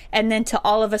D, and then to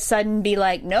all of a sudden be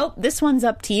like, nope, this one's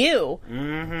up to you.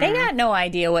 They got no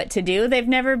idea what to do. They've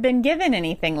never been given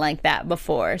anything like that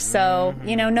before. So,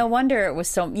 you know, no wonder it was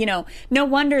so, you know, no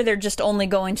wonder they're just only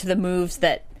going to the moves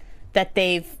that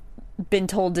they've been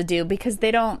told to do, because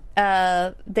they've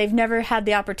never had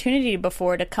the opportunity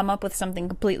before to come up with something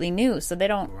completely new, so they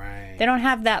don't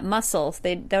have that muscle.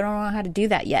 They don't know how to do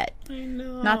that yet. I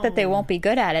know. Not that they won't be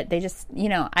good at it, they just, you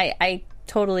know, I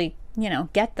totally, you know,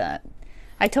 get that.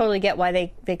 I totally get why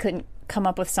they couldn't come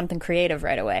up with something creative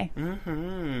right away.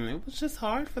 It was just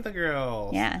hard for the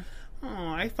girls. Yeah. Oh,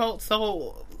 I felt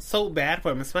so bad for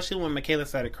them, especially when Michaela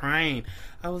started crying.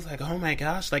 I was like, oh my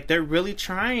gosh, like they're really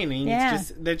trying, and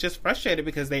they're just frustrated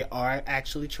because they are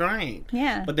actually trying.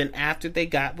 Yeah. But then after they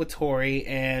got with Tori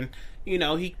and, you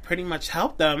know, he pretty much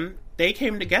helped them, they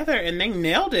came together and they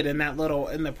nailed it in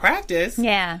the practice.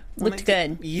 Yeah. Looked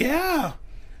good. Yeah.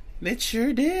 They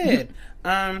sure did.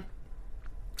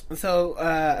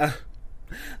 So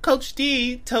Coach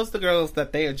D tells the girls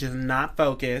that they are just not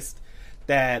focused,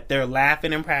 that they're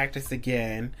laughing in practice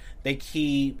again. They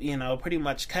keep, you know, pretty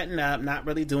much cutting up, not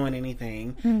really doing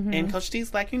anything. And Coach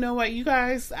D's like, you know what, you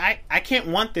guys, I can't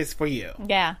want this for you.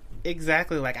 Yeah.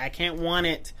 Exactly. Like, I can't want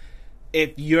it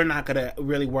if you're not going to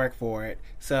really work for it.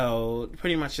 So,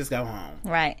 pretty much just go home.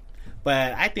 Right.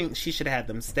 But I think she should have had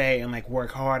them stay and, like,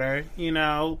 work harder, you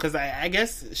know? Because I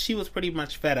guess she was pretty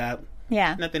much fed up.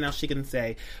 Yeah. Nothing else she can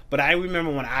say. But I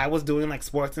remember when I was doing, like,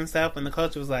 sports and stuff, and the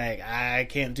coach was like, I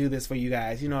can't do this for you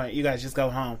guys. You know what? You guys just go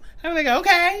home. I was like,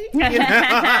 okay. You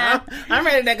know? I'm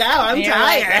ready to go. I'm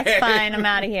tired. Like, that's fine. I'm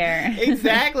out of here.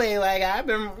 Exactly. Like, I've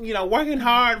been, you know, working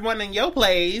hard running your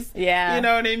plays. Yeah. You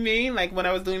know what I mean? Like, when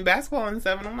I was doing basketball and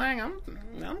stuff, and I'm like, I'm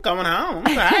going home.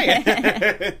 I'm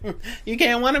tired. You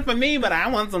can't want it for me, but I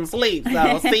want some sleep.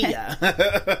 So, see ya.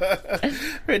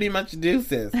 Pretty much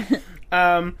deuces.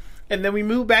 And then we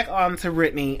move back on to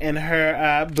Brittany and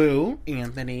her boo,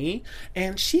 Anthony.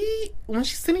 And when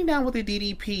she's sitting down with the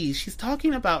DDP, she's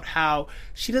talking about how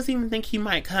she doesn't even think he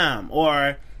might come,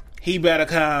 or he better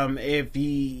come if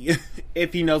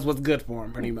he knows what's good for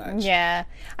him, pretty much. Yeah.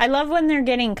 I love when they're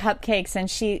getting cupcakes, and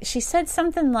she said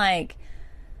something like,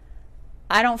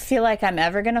 I don't feel like I'm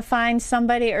ever going to find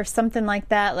somebody, or something like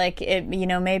that. Like, you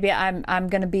know, maybe I'm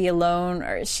going to be alone.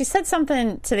 Or she said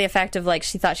something to the effect of, like,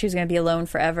 she thought she was going to be alone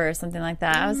forever or something like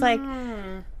that. I was like,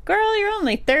 girl, you're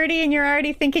only 30 and you're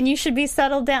already thinking you should be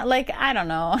settled down. Like, I don't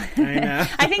know. I know.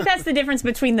 I think that's the difference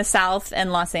between the South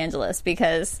and Los Angeles,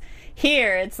 because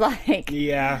here it's like,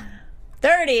 yeah,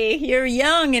 30, you're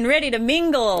young and ready to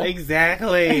mingle.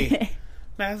 Exactly.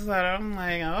 That's what I'm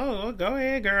like, oh, go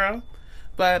ahead, girl.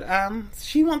 But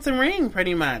she wants a ring,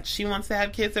 pretty much. She wants to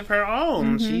have kids of her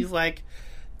own. She's like,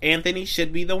 Anthony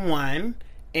should be the one,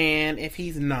 and if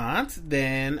he's not,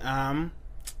 then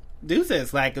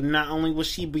deuces. Like, not only will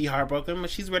she be heartbroken, but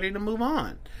she's ready to move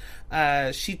on.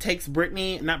 She takes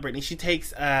she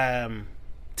takes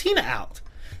Tina out.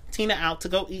 To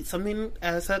go eat something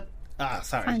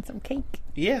find some cake.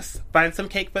 Yes, find some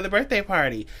cake for the birthday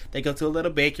party. They go to a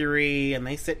little bakery and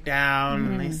they sit down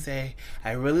and they say,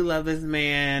 I really love this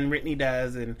man, Brittany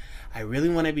does, and I really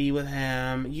want to be with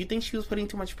him. You think she was putting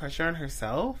too much pressure on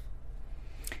herself?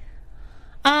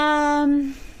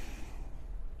 No,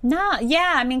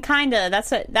 yeah, I mean, kind of.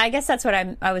 I guess that's what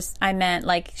I meant.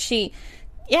 Like,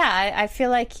 I feel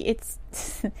like it's,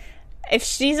 if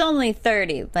she's only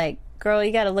 30, like, girl,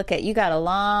 you got a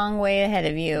long way ahead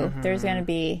of you. There's going to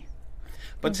be...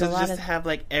 But to just have,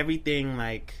 like, everything,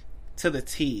 like, to the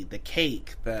T, the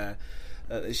cake, the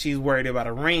she's worried about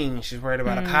a ring. She's worried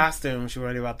about a costume. She's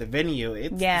worried about the venue.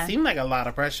 It seemed like a lot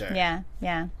of pressure. Yeah,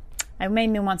 yeah. It made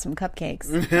me want some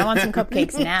cupcakes. I want some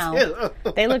cupcakes now.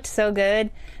 They looked so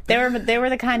good. They were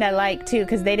the kind I liked too,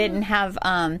 because they didn't have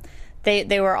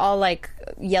they were all like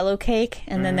yellow cake,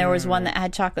 and then there was one that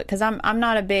had chocolate. Because I'm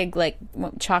not a big like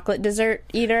chocolate dessert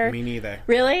eater. Me neither.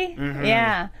 Really? Mm-hmm.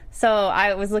 Yeah. So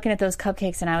I was looking at those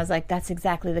cupcakes, and I was like, that's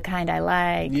exactly the kind I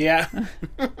like. Yeah.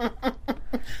 I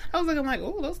was looking like,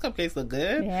 oh, those cupcakes look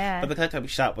good. Yeah. But the cupcake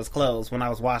shop was closed when I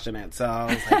was watching it, so I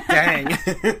was like, dang.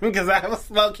 Because I was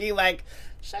smoky, like,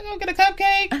 should I go get a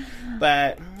cupcake?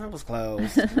 But it was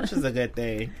closed, which is a good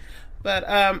thing. But,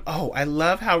 I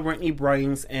love how Brittany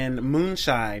brings in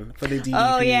moonshine for the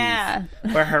DDPs. Oh, yeah.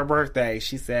 For her birthday.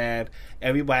 She said,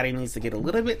 everybody needs to get a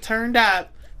little bit turned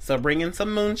up, so bring in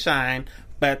some moonshine.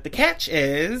 But the catch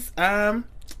is, the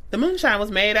moonshine was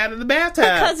made out of the bathtub.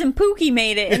 Her cousin Pookie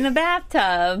made it in the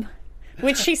bathtub.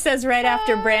 Which she says right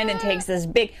after Brandon takes this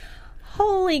big...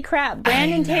 Holy crap.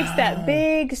 Brandon takes that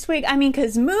big swig. I mean,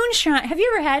 because moonshine... Have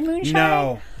you ever had moonshine?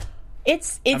 No.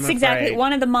 It's exactly...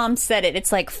 One of the moms said it.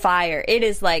 It's like fire. It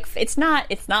is like... It's not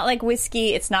like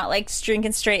whiskey. It's not like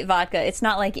drinking straight vodka. It's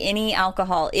not like any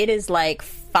alcohol. It is like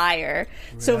fire.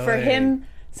 Really?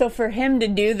 So for him to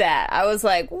do that, I was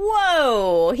like,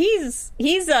 whoa, he's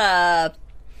a,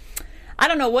 I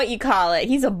don't know what you call it.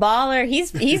 He's a baller.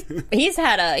 He's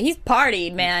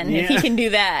partied, man. Yeah. If he can do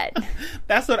that.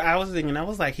 That's what I was thinking. I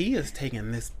was like, he is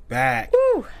taking this back.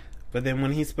 Woo. But then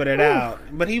when he spit it out,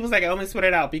 but he was like, I only spit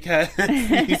it out because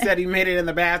he said he made it in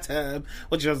the bathtub,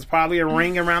 which was probably a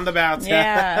ring around the bathtub.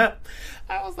 Yeah.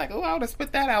 I was like, oh, I would have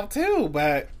spit that out too.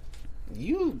 But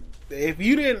if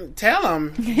you didn't tell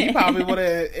him, he probably would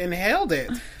have inhaled it.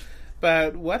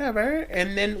 But whatever.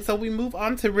 And then, so we move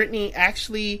on to Brittany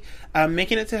actually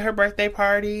making it to her birthday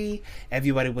party.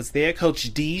 Everybody was there.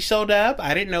 Coach D showed up.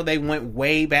 I didn't know they went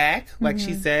way back. Like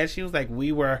she said, she was like,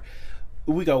 we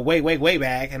go way, way, way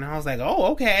back. And I was like,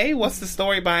 oh, okay. What's the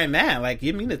story behind that? Like,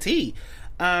 give me the tea.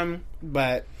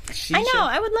 But I know.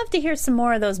 I would love to hear some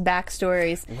more of those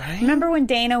backstories. Right? Remember when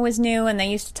Dana was new and they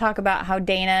used to talk about how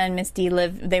Dana and Miss D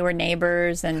they were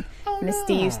neighbors, and Miss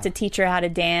D used to teach her how to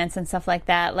dance and stuff like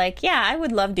that. Like, yeah, I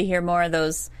would love to hear more of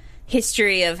those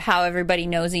history of how everybody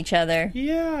knows each other.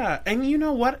 Yeah. And you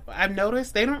know what I've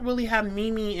noticed? They don't really have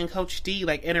Mimi and Coach D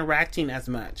like interacting as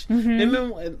much.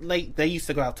 Remember, like, they used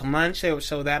to go out to lunch, they would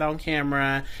show that on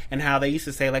camera, and how they used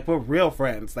to say, like, we're real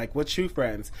friends, like, we're true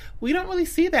friends. We don't really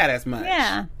see that as much.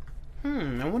 Yeah.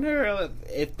 I wonder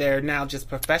if they're now just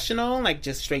professional, like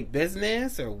just straight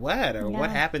business, or what, what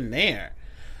happened there.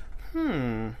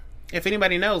 If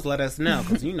anybody knows, let us know,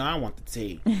 because you know I want the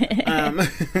tea.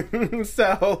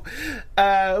 So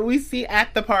we see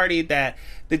at the party that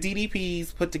the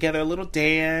DDPs put together a little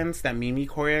dance that Mimi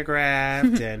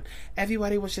choreographed, and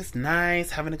everybody was just nice,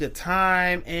 having a good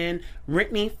time, and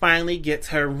Brittany finally gets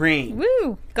her ring.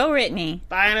 Woo! Go Brittany.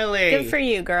 Finally. Good for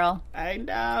you, girl. I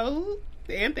know.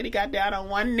 Anthony got down on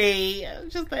one knee. I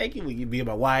was just like, will you be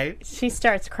my wife? She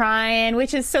starts crying,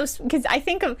 which is so, because I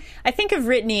think of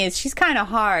Brittany as she's kind of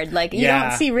hard. Like, you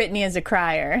don't see Brittany as a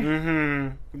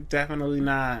crier. Definitely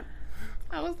not.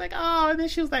 I was like, oh, and then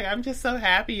she was like, I'm just so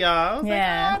happy, y'all. I was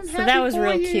yeah, like, oh, so that was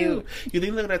real cute. You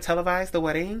think they're going to televise the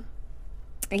wedding?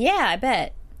 Yeah, I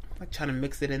bet. Like trying to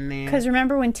mix it in there. Because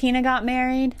remember when Tina got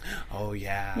married? Oh,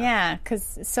 yeah. Yeah,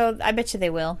 so I bet you they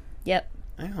will. Yep.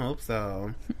 I hope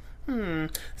so.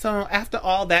 So after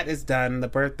all that is done, the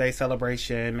birthday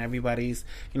celebration, everybody's,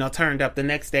 turned up. The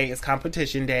next day is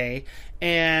competition day,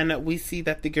 and we see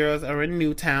that the girls are in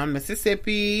Newtown,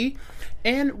 Mississippi,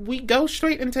 and we go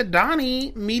straight into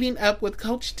Donnie meeting up with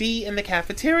Coach D in the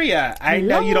cafeteria. I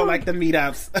know you don't like the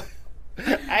meetups.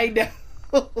 I know.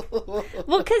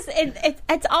 Well, because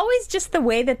it's always just the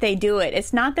way that they do it.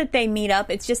 It's not that they meet up.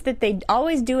 It's just that they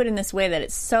always do it in this way that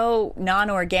it's so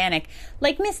non-organic.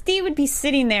 Like, Miss D would be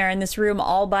sitting there in this room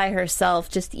all by herself,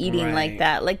 just eating like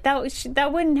that. Like,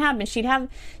 that wouldn't happen. She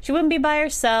wouldn't be by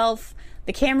herself.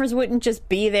 The cameras wouldn't just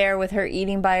be there with her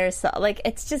eating by herself. Like,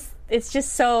 it's just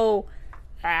so...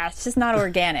 it's just not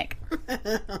organic.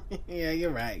 Yeah, you're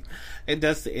right. It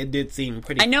did seem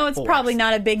pretty. I know it's forced. Probably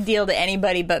not a big deal to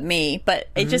anybody but me, but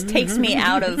it just takes me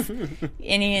out of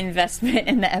any investment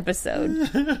in the episode.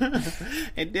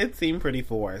 It did seem pretty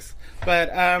forced.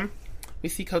 But we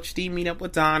see Coach D meet up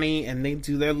with Donnie, and they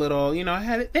do their little,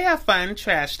 they have fun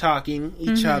trash talking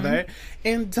each other.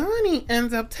 And Donnie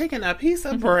ends up taking a piece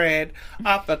of bread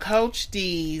off of Coach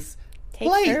D's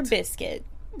plate. Takes her biscuit.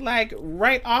 like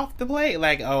right off the plate,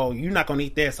 like, oh, you're not gonna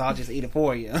eat this, so I'll just eat it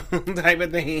for you, type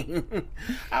of thing.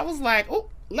 I was like, oh,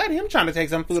 let him trying to take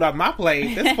some food off my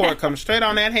plate. This fork comes straight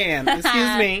on that hand.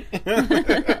 Excuse me.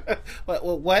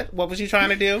 What was you trying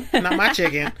to do? Not my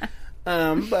chicken.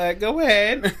 But go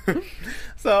ahead.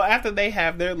 So after they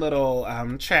have their little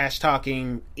trash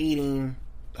talking, eating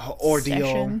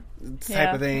ordeal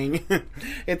type of thing,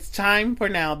 it's time for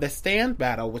now the stand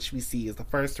battle, which we see is the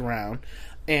first round.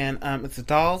 And it's the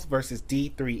Dolls versus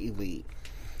D3 Elite.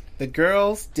 The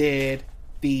girls did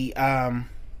the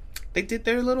they did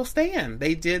their little stand.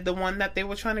 They did the one that they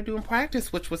were trying to do in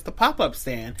practice, which was the pop-up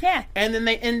stand. Yeah. And then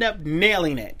they end up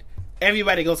nailing it.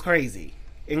 Everybody goes crazy,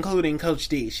 including Coach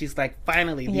D. She's like,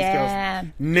 finally, these girls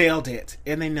nailed it.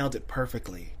 And they nailed it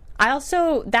perfectly.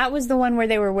 That was the one where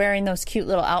they were wearing those cute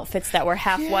little outfits that were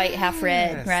half white, half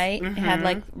red, right? It had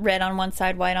like red on one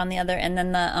side, white on the other, and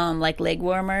then the like leg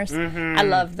warmers. I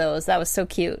love those. That was so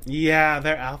cute. Yeah,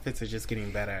 their outfits are just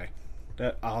getting better.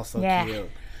 They're all so cute.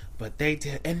 But they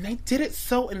did it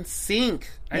so in sync.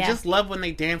 I just love when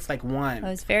they dance like one. It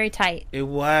was very tight. It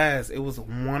was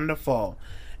wonderful.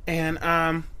 And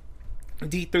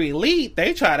D3 Elite,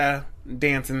 they try to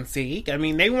dance in sync. I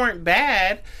mean, they weren't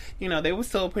bad. You know, they were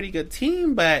still a pretty good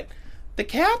team, but the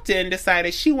captain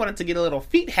decided she wanted to get a little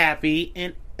feet happy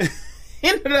and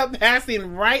ended up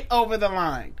passing right over the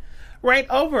line. Right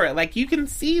over it. Like, you can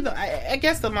see I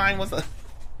guess the line was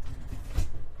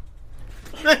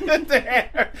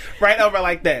right over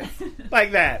like this.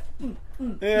 Like that.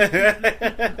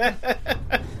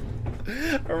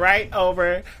 Right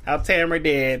over how Tamara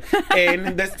did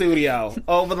in the studio.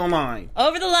 Over the line.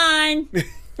 Over the line.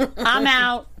 I'm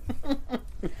out.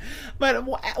 But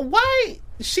why?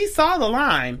 She saw the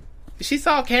line. She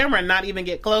saw Cameron not even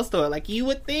get close to it. Like, you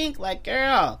would think, like,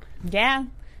 girl. Yeah.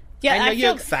 I know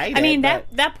you're excited. I mean,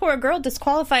 that poor girl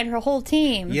disqualified her whole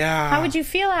team. Yeah. How would you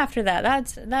feel after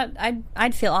that?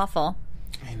 I'd feel awful.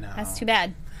 I know. That's too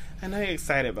bad. I know you're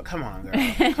excited, but come on,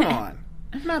 girl. Come on.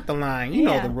 Not the line. You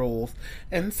know the rules.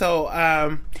 And so,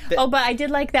 but I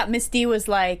did like that Miss D was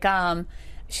like,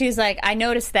 she was like, I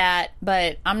noticed that,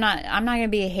 but I'm not going to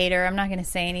be a hater. I'm not going to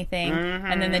say anything.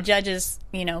 And then the judges,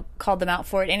 called them out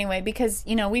for it anyway, because,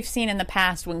 we've seen in the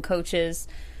past when coaches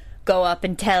go up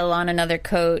and tell on another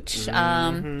coach.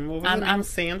 I'm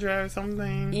Sandra or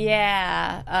something.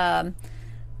 Yeah.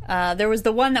 There was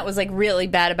the one that was like really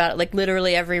bad about it. Like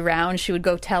literally every round she would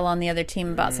go tell on the other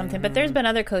team about something. But there's been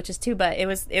other coaches too. But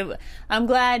I'm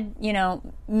glad,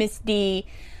 Miss D,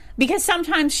 because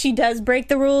sometimes she does break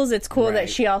the rules. It's cool that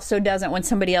she also doesn't when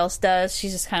somebody else does.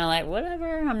 She's just kind of like,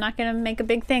 whatever. I'm not going to make a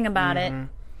big thing about it.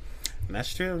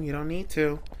 That's true. You don't need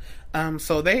to.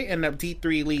 So they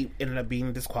D3 Elite ended up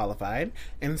being disqualified.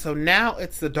 And so now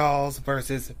it's the Dolls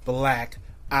versus Black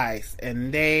Ice.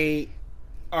 And they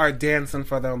are dancing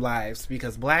for their lives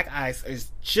because Black Ice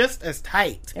is just as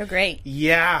tight. They're great.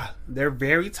 Yeah, they're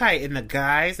very tight. And the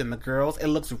guys and the girls, it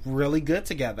looks really good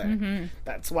together.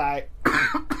 That's why,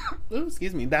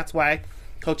 that's why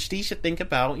Coach D should think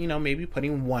about, maybe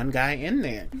putting one guy in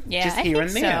there. Yeah, just here and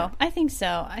there. I think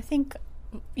so. I think,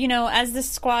 as this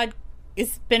squad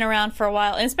has been around for a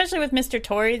while, and especially with Mr.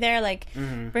 Torrey there, like,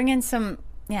 bring in some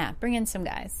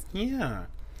guys. Yeah.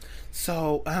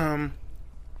 So,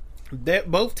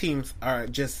 both teams are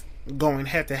just going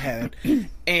head to head.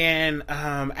 And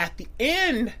at the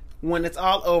end, when it's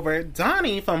all over,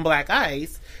 Donnie from Black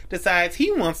Ice decides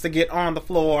he wants to get on the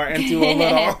floor and do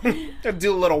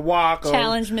a little walk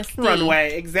challenge Miss D.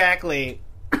 Runway. Exactly.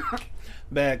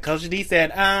 But Coach D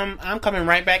said, I'm coming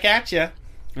right back at you.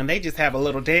 And they just have a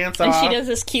little dance off. And she does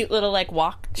this cute little, like,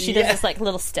 walk. She does this, like,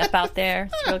 little step out there.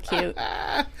 It's real cute.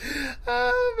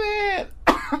 Oh,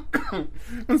 man.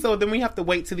 And so then we have to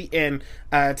wait to the end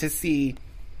to see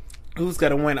who's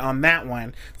going to win on that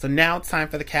one. So now it's time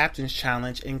for the Captain's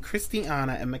Challenge. And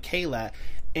Christiana and Michaela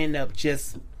end up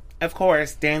just, of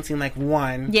course, dancing like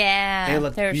one. Yeah.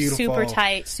 They're beautiful. Super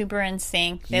tight, super in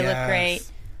sync. They look great.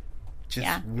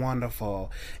 Just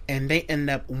wonderful. And they end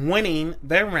up winning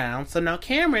their round. So now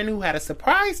Cameron, who had a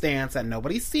surprise dance that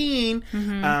nobody's seen,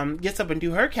 gets up and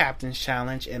do her Captain's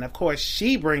Challenge. And, of course,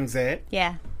 she brings it.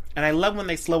 Yeah. And I love when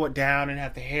they slow it down and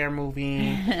have the hair moving.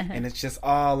 And it's just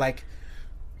all, like,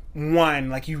 one.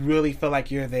 Like, you really feel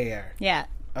like you're there. Yeah.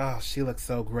 Oh, she looks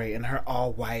so great. And her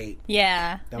all white.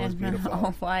 Yeah. That was beautiful.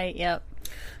 All white, yep.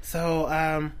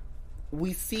 So,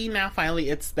 we see now finally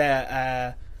it's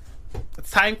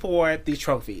it's time for the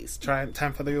trophies. Time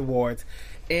for the awards.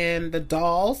 And the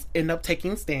Dolls end up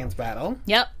taking Stan's battle.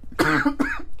 Yep.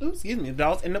 The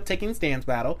Dolls end up taking Stan's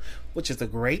battle, which is a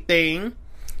great thing.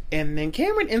 And then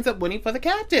Cameron ends up winning for the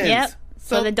Captains. Yep.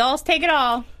 So the Dolls take it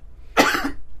all.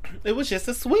 it was just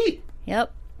a sweep.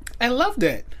 Yep. I loved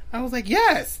it. I was like,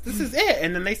 yes, this is it.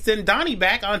 And then they send Donnie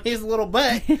back on his little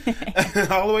butt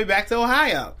all the way back to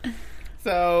Ohio.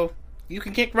 So you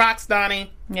can kick rocks,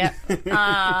 Donnie. Yep.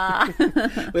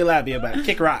 We love you, but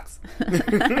kick rocks.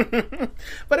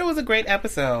 But it was a great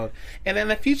episode. And then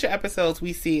the future episodes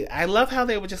we see, I love how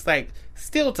they were just like,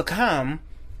 still to come.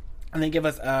 And they give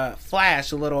us a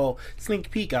flash, a little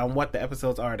sneak peek on what the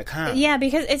episodes are to come. Yeah,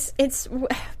 because it's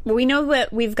we know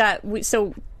what we've got.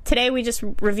 So today we just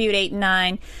reviewed 8 and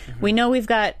 9. Mm-hmm. We know we've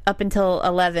got up until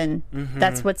 11. Mm-hmm.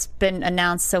 That's what's been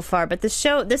announced so far. But this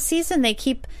season, they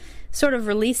keep sort of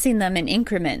releasing them in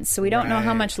increments, so we don't know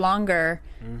how much longer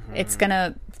it's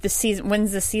gonna.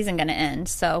 When's the season gonna end?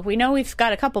 So we know we've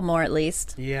got a couple more at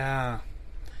least. Yeah.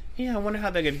 I wonder how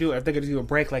they're gonna do it. If they're gonna do a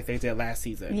break like they did last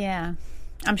season. Yeah.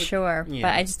 I'm sure, but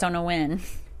I just don't know when.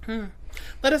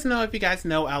 Let us know if you guys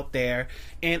know out there.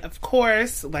 And of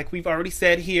course, like we've already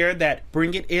said here, that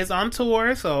Bring It is on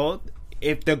tour. So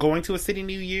if they're going to a city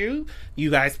near you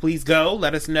guys please go.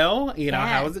 Let us know.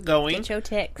 How is it going? Get your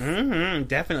ticks.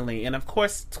 Definitely. And of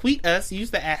course, tweet us. Use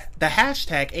the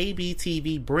hashtag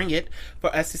ABTV Bring It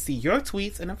for us to see your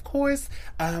tweets. And of course,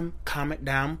 comment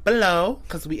down below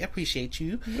because we appreciate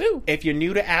you. Woo. If you're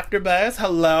new to AfterBuzz,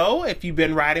 hello. If you've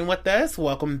been riding with us,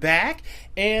 welcome back.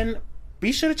 And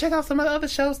be sure to check out some of the other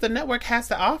shows the network has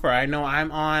to offer. I know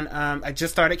I'm on, I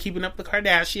just started Keeping Up with the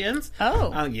Kardashians.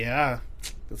 Oh. Yeah.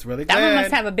 It's really good. That one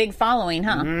must have a big following,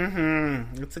 huh?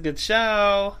 It's a good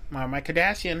show. My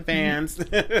Kardashian fans.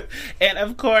 And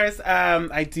of course,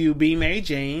 I do Be Mary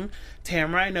Jane.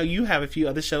 Tamara, I know you have a few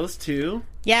other shows too.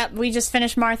 Yep, we just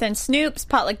finished Martha and Snoop's,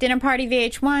 Potluck Dinner Party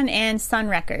VH1, and Sun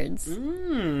Records.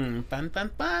 Fun.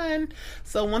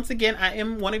 So once again, I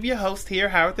am one of your hosts here,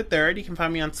 Howard III. You can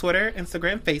find me on Twitter,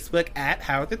 Instagram, Facebook at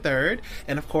Howard III.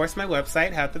 And of course, my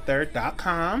website,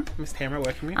 howardthird.com. Miss Tamara,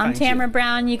 where can we find you? I'm Tamara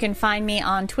Brown. You can find me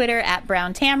on Twitter at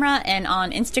BrownTamara and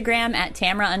on Instagram at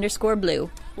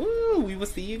Tamara_Blue. Woo, we will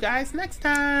see you guys next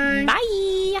time.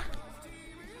 Bye.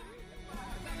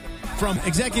 From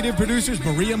executive producers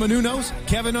Maria Menounos,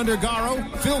 Kevin Undergaro,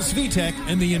 Phil Svitek,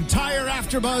 and the entire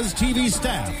AfterBuzz TV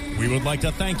staff, we would like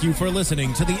to thank you for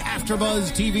listening to the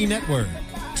AfterBuzz TV network.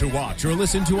 To watch or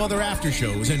listen to other after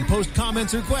shows and post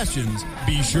comments or questions,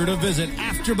 be sure to visit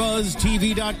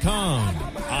AfterBuzzTV.com.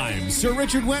 I'm Sir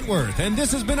Richard Wentworth, and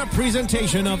this has been a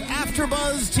presentation of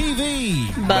AfterBuzz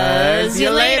TV. Buzz you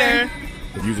later.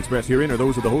 The views expressed herein are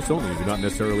those of the hosts only and do not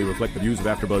necessarily reflect the views of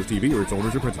AfterBuzz TV or its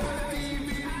owners or principals.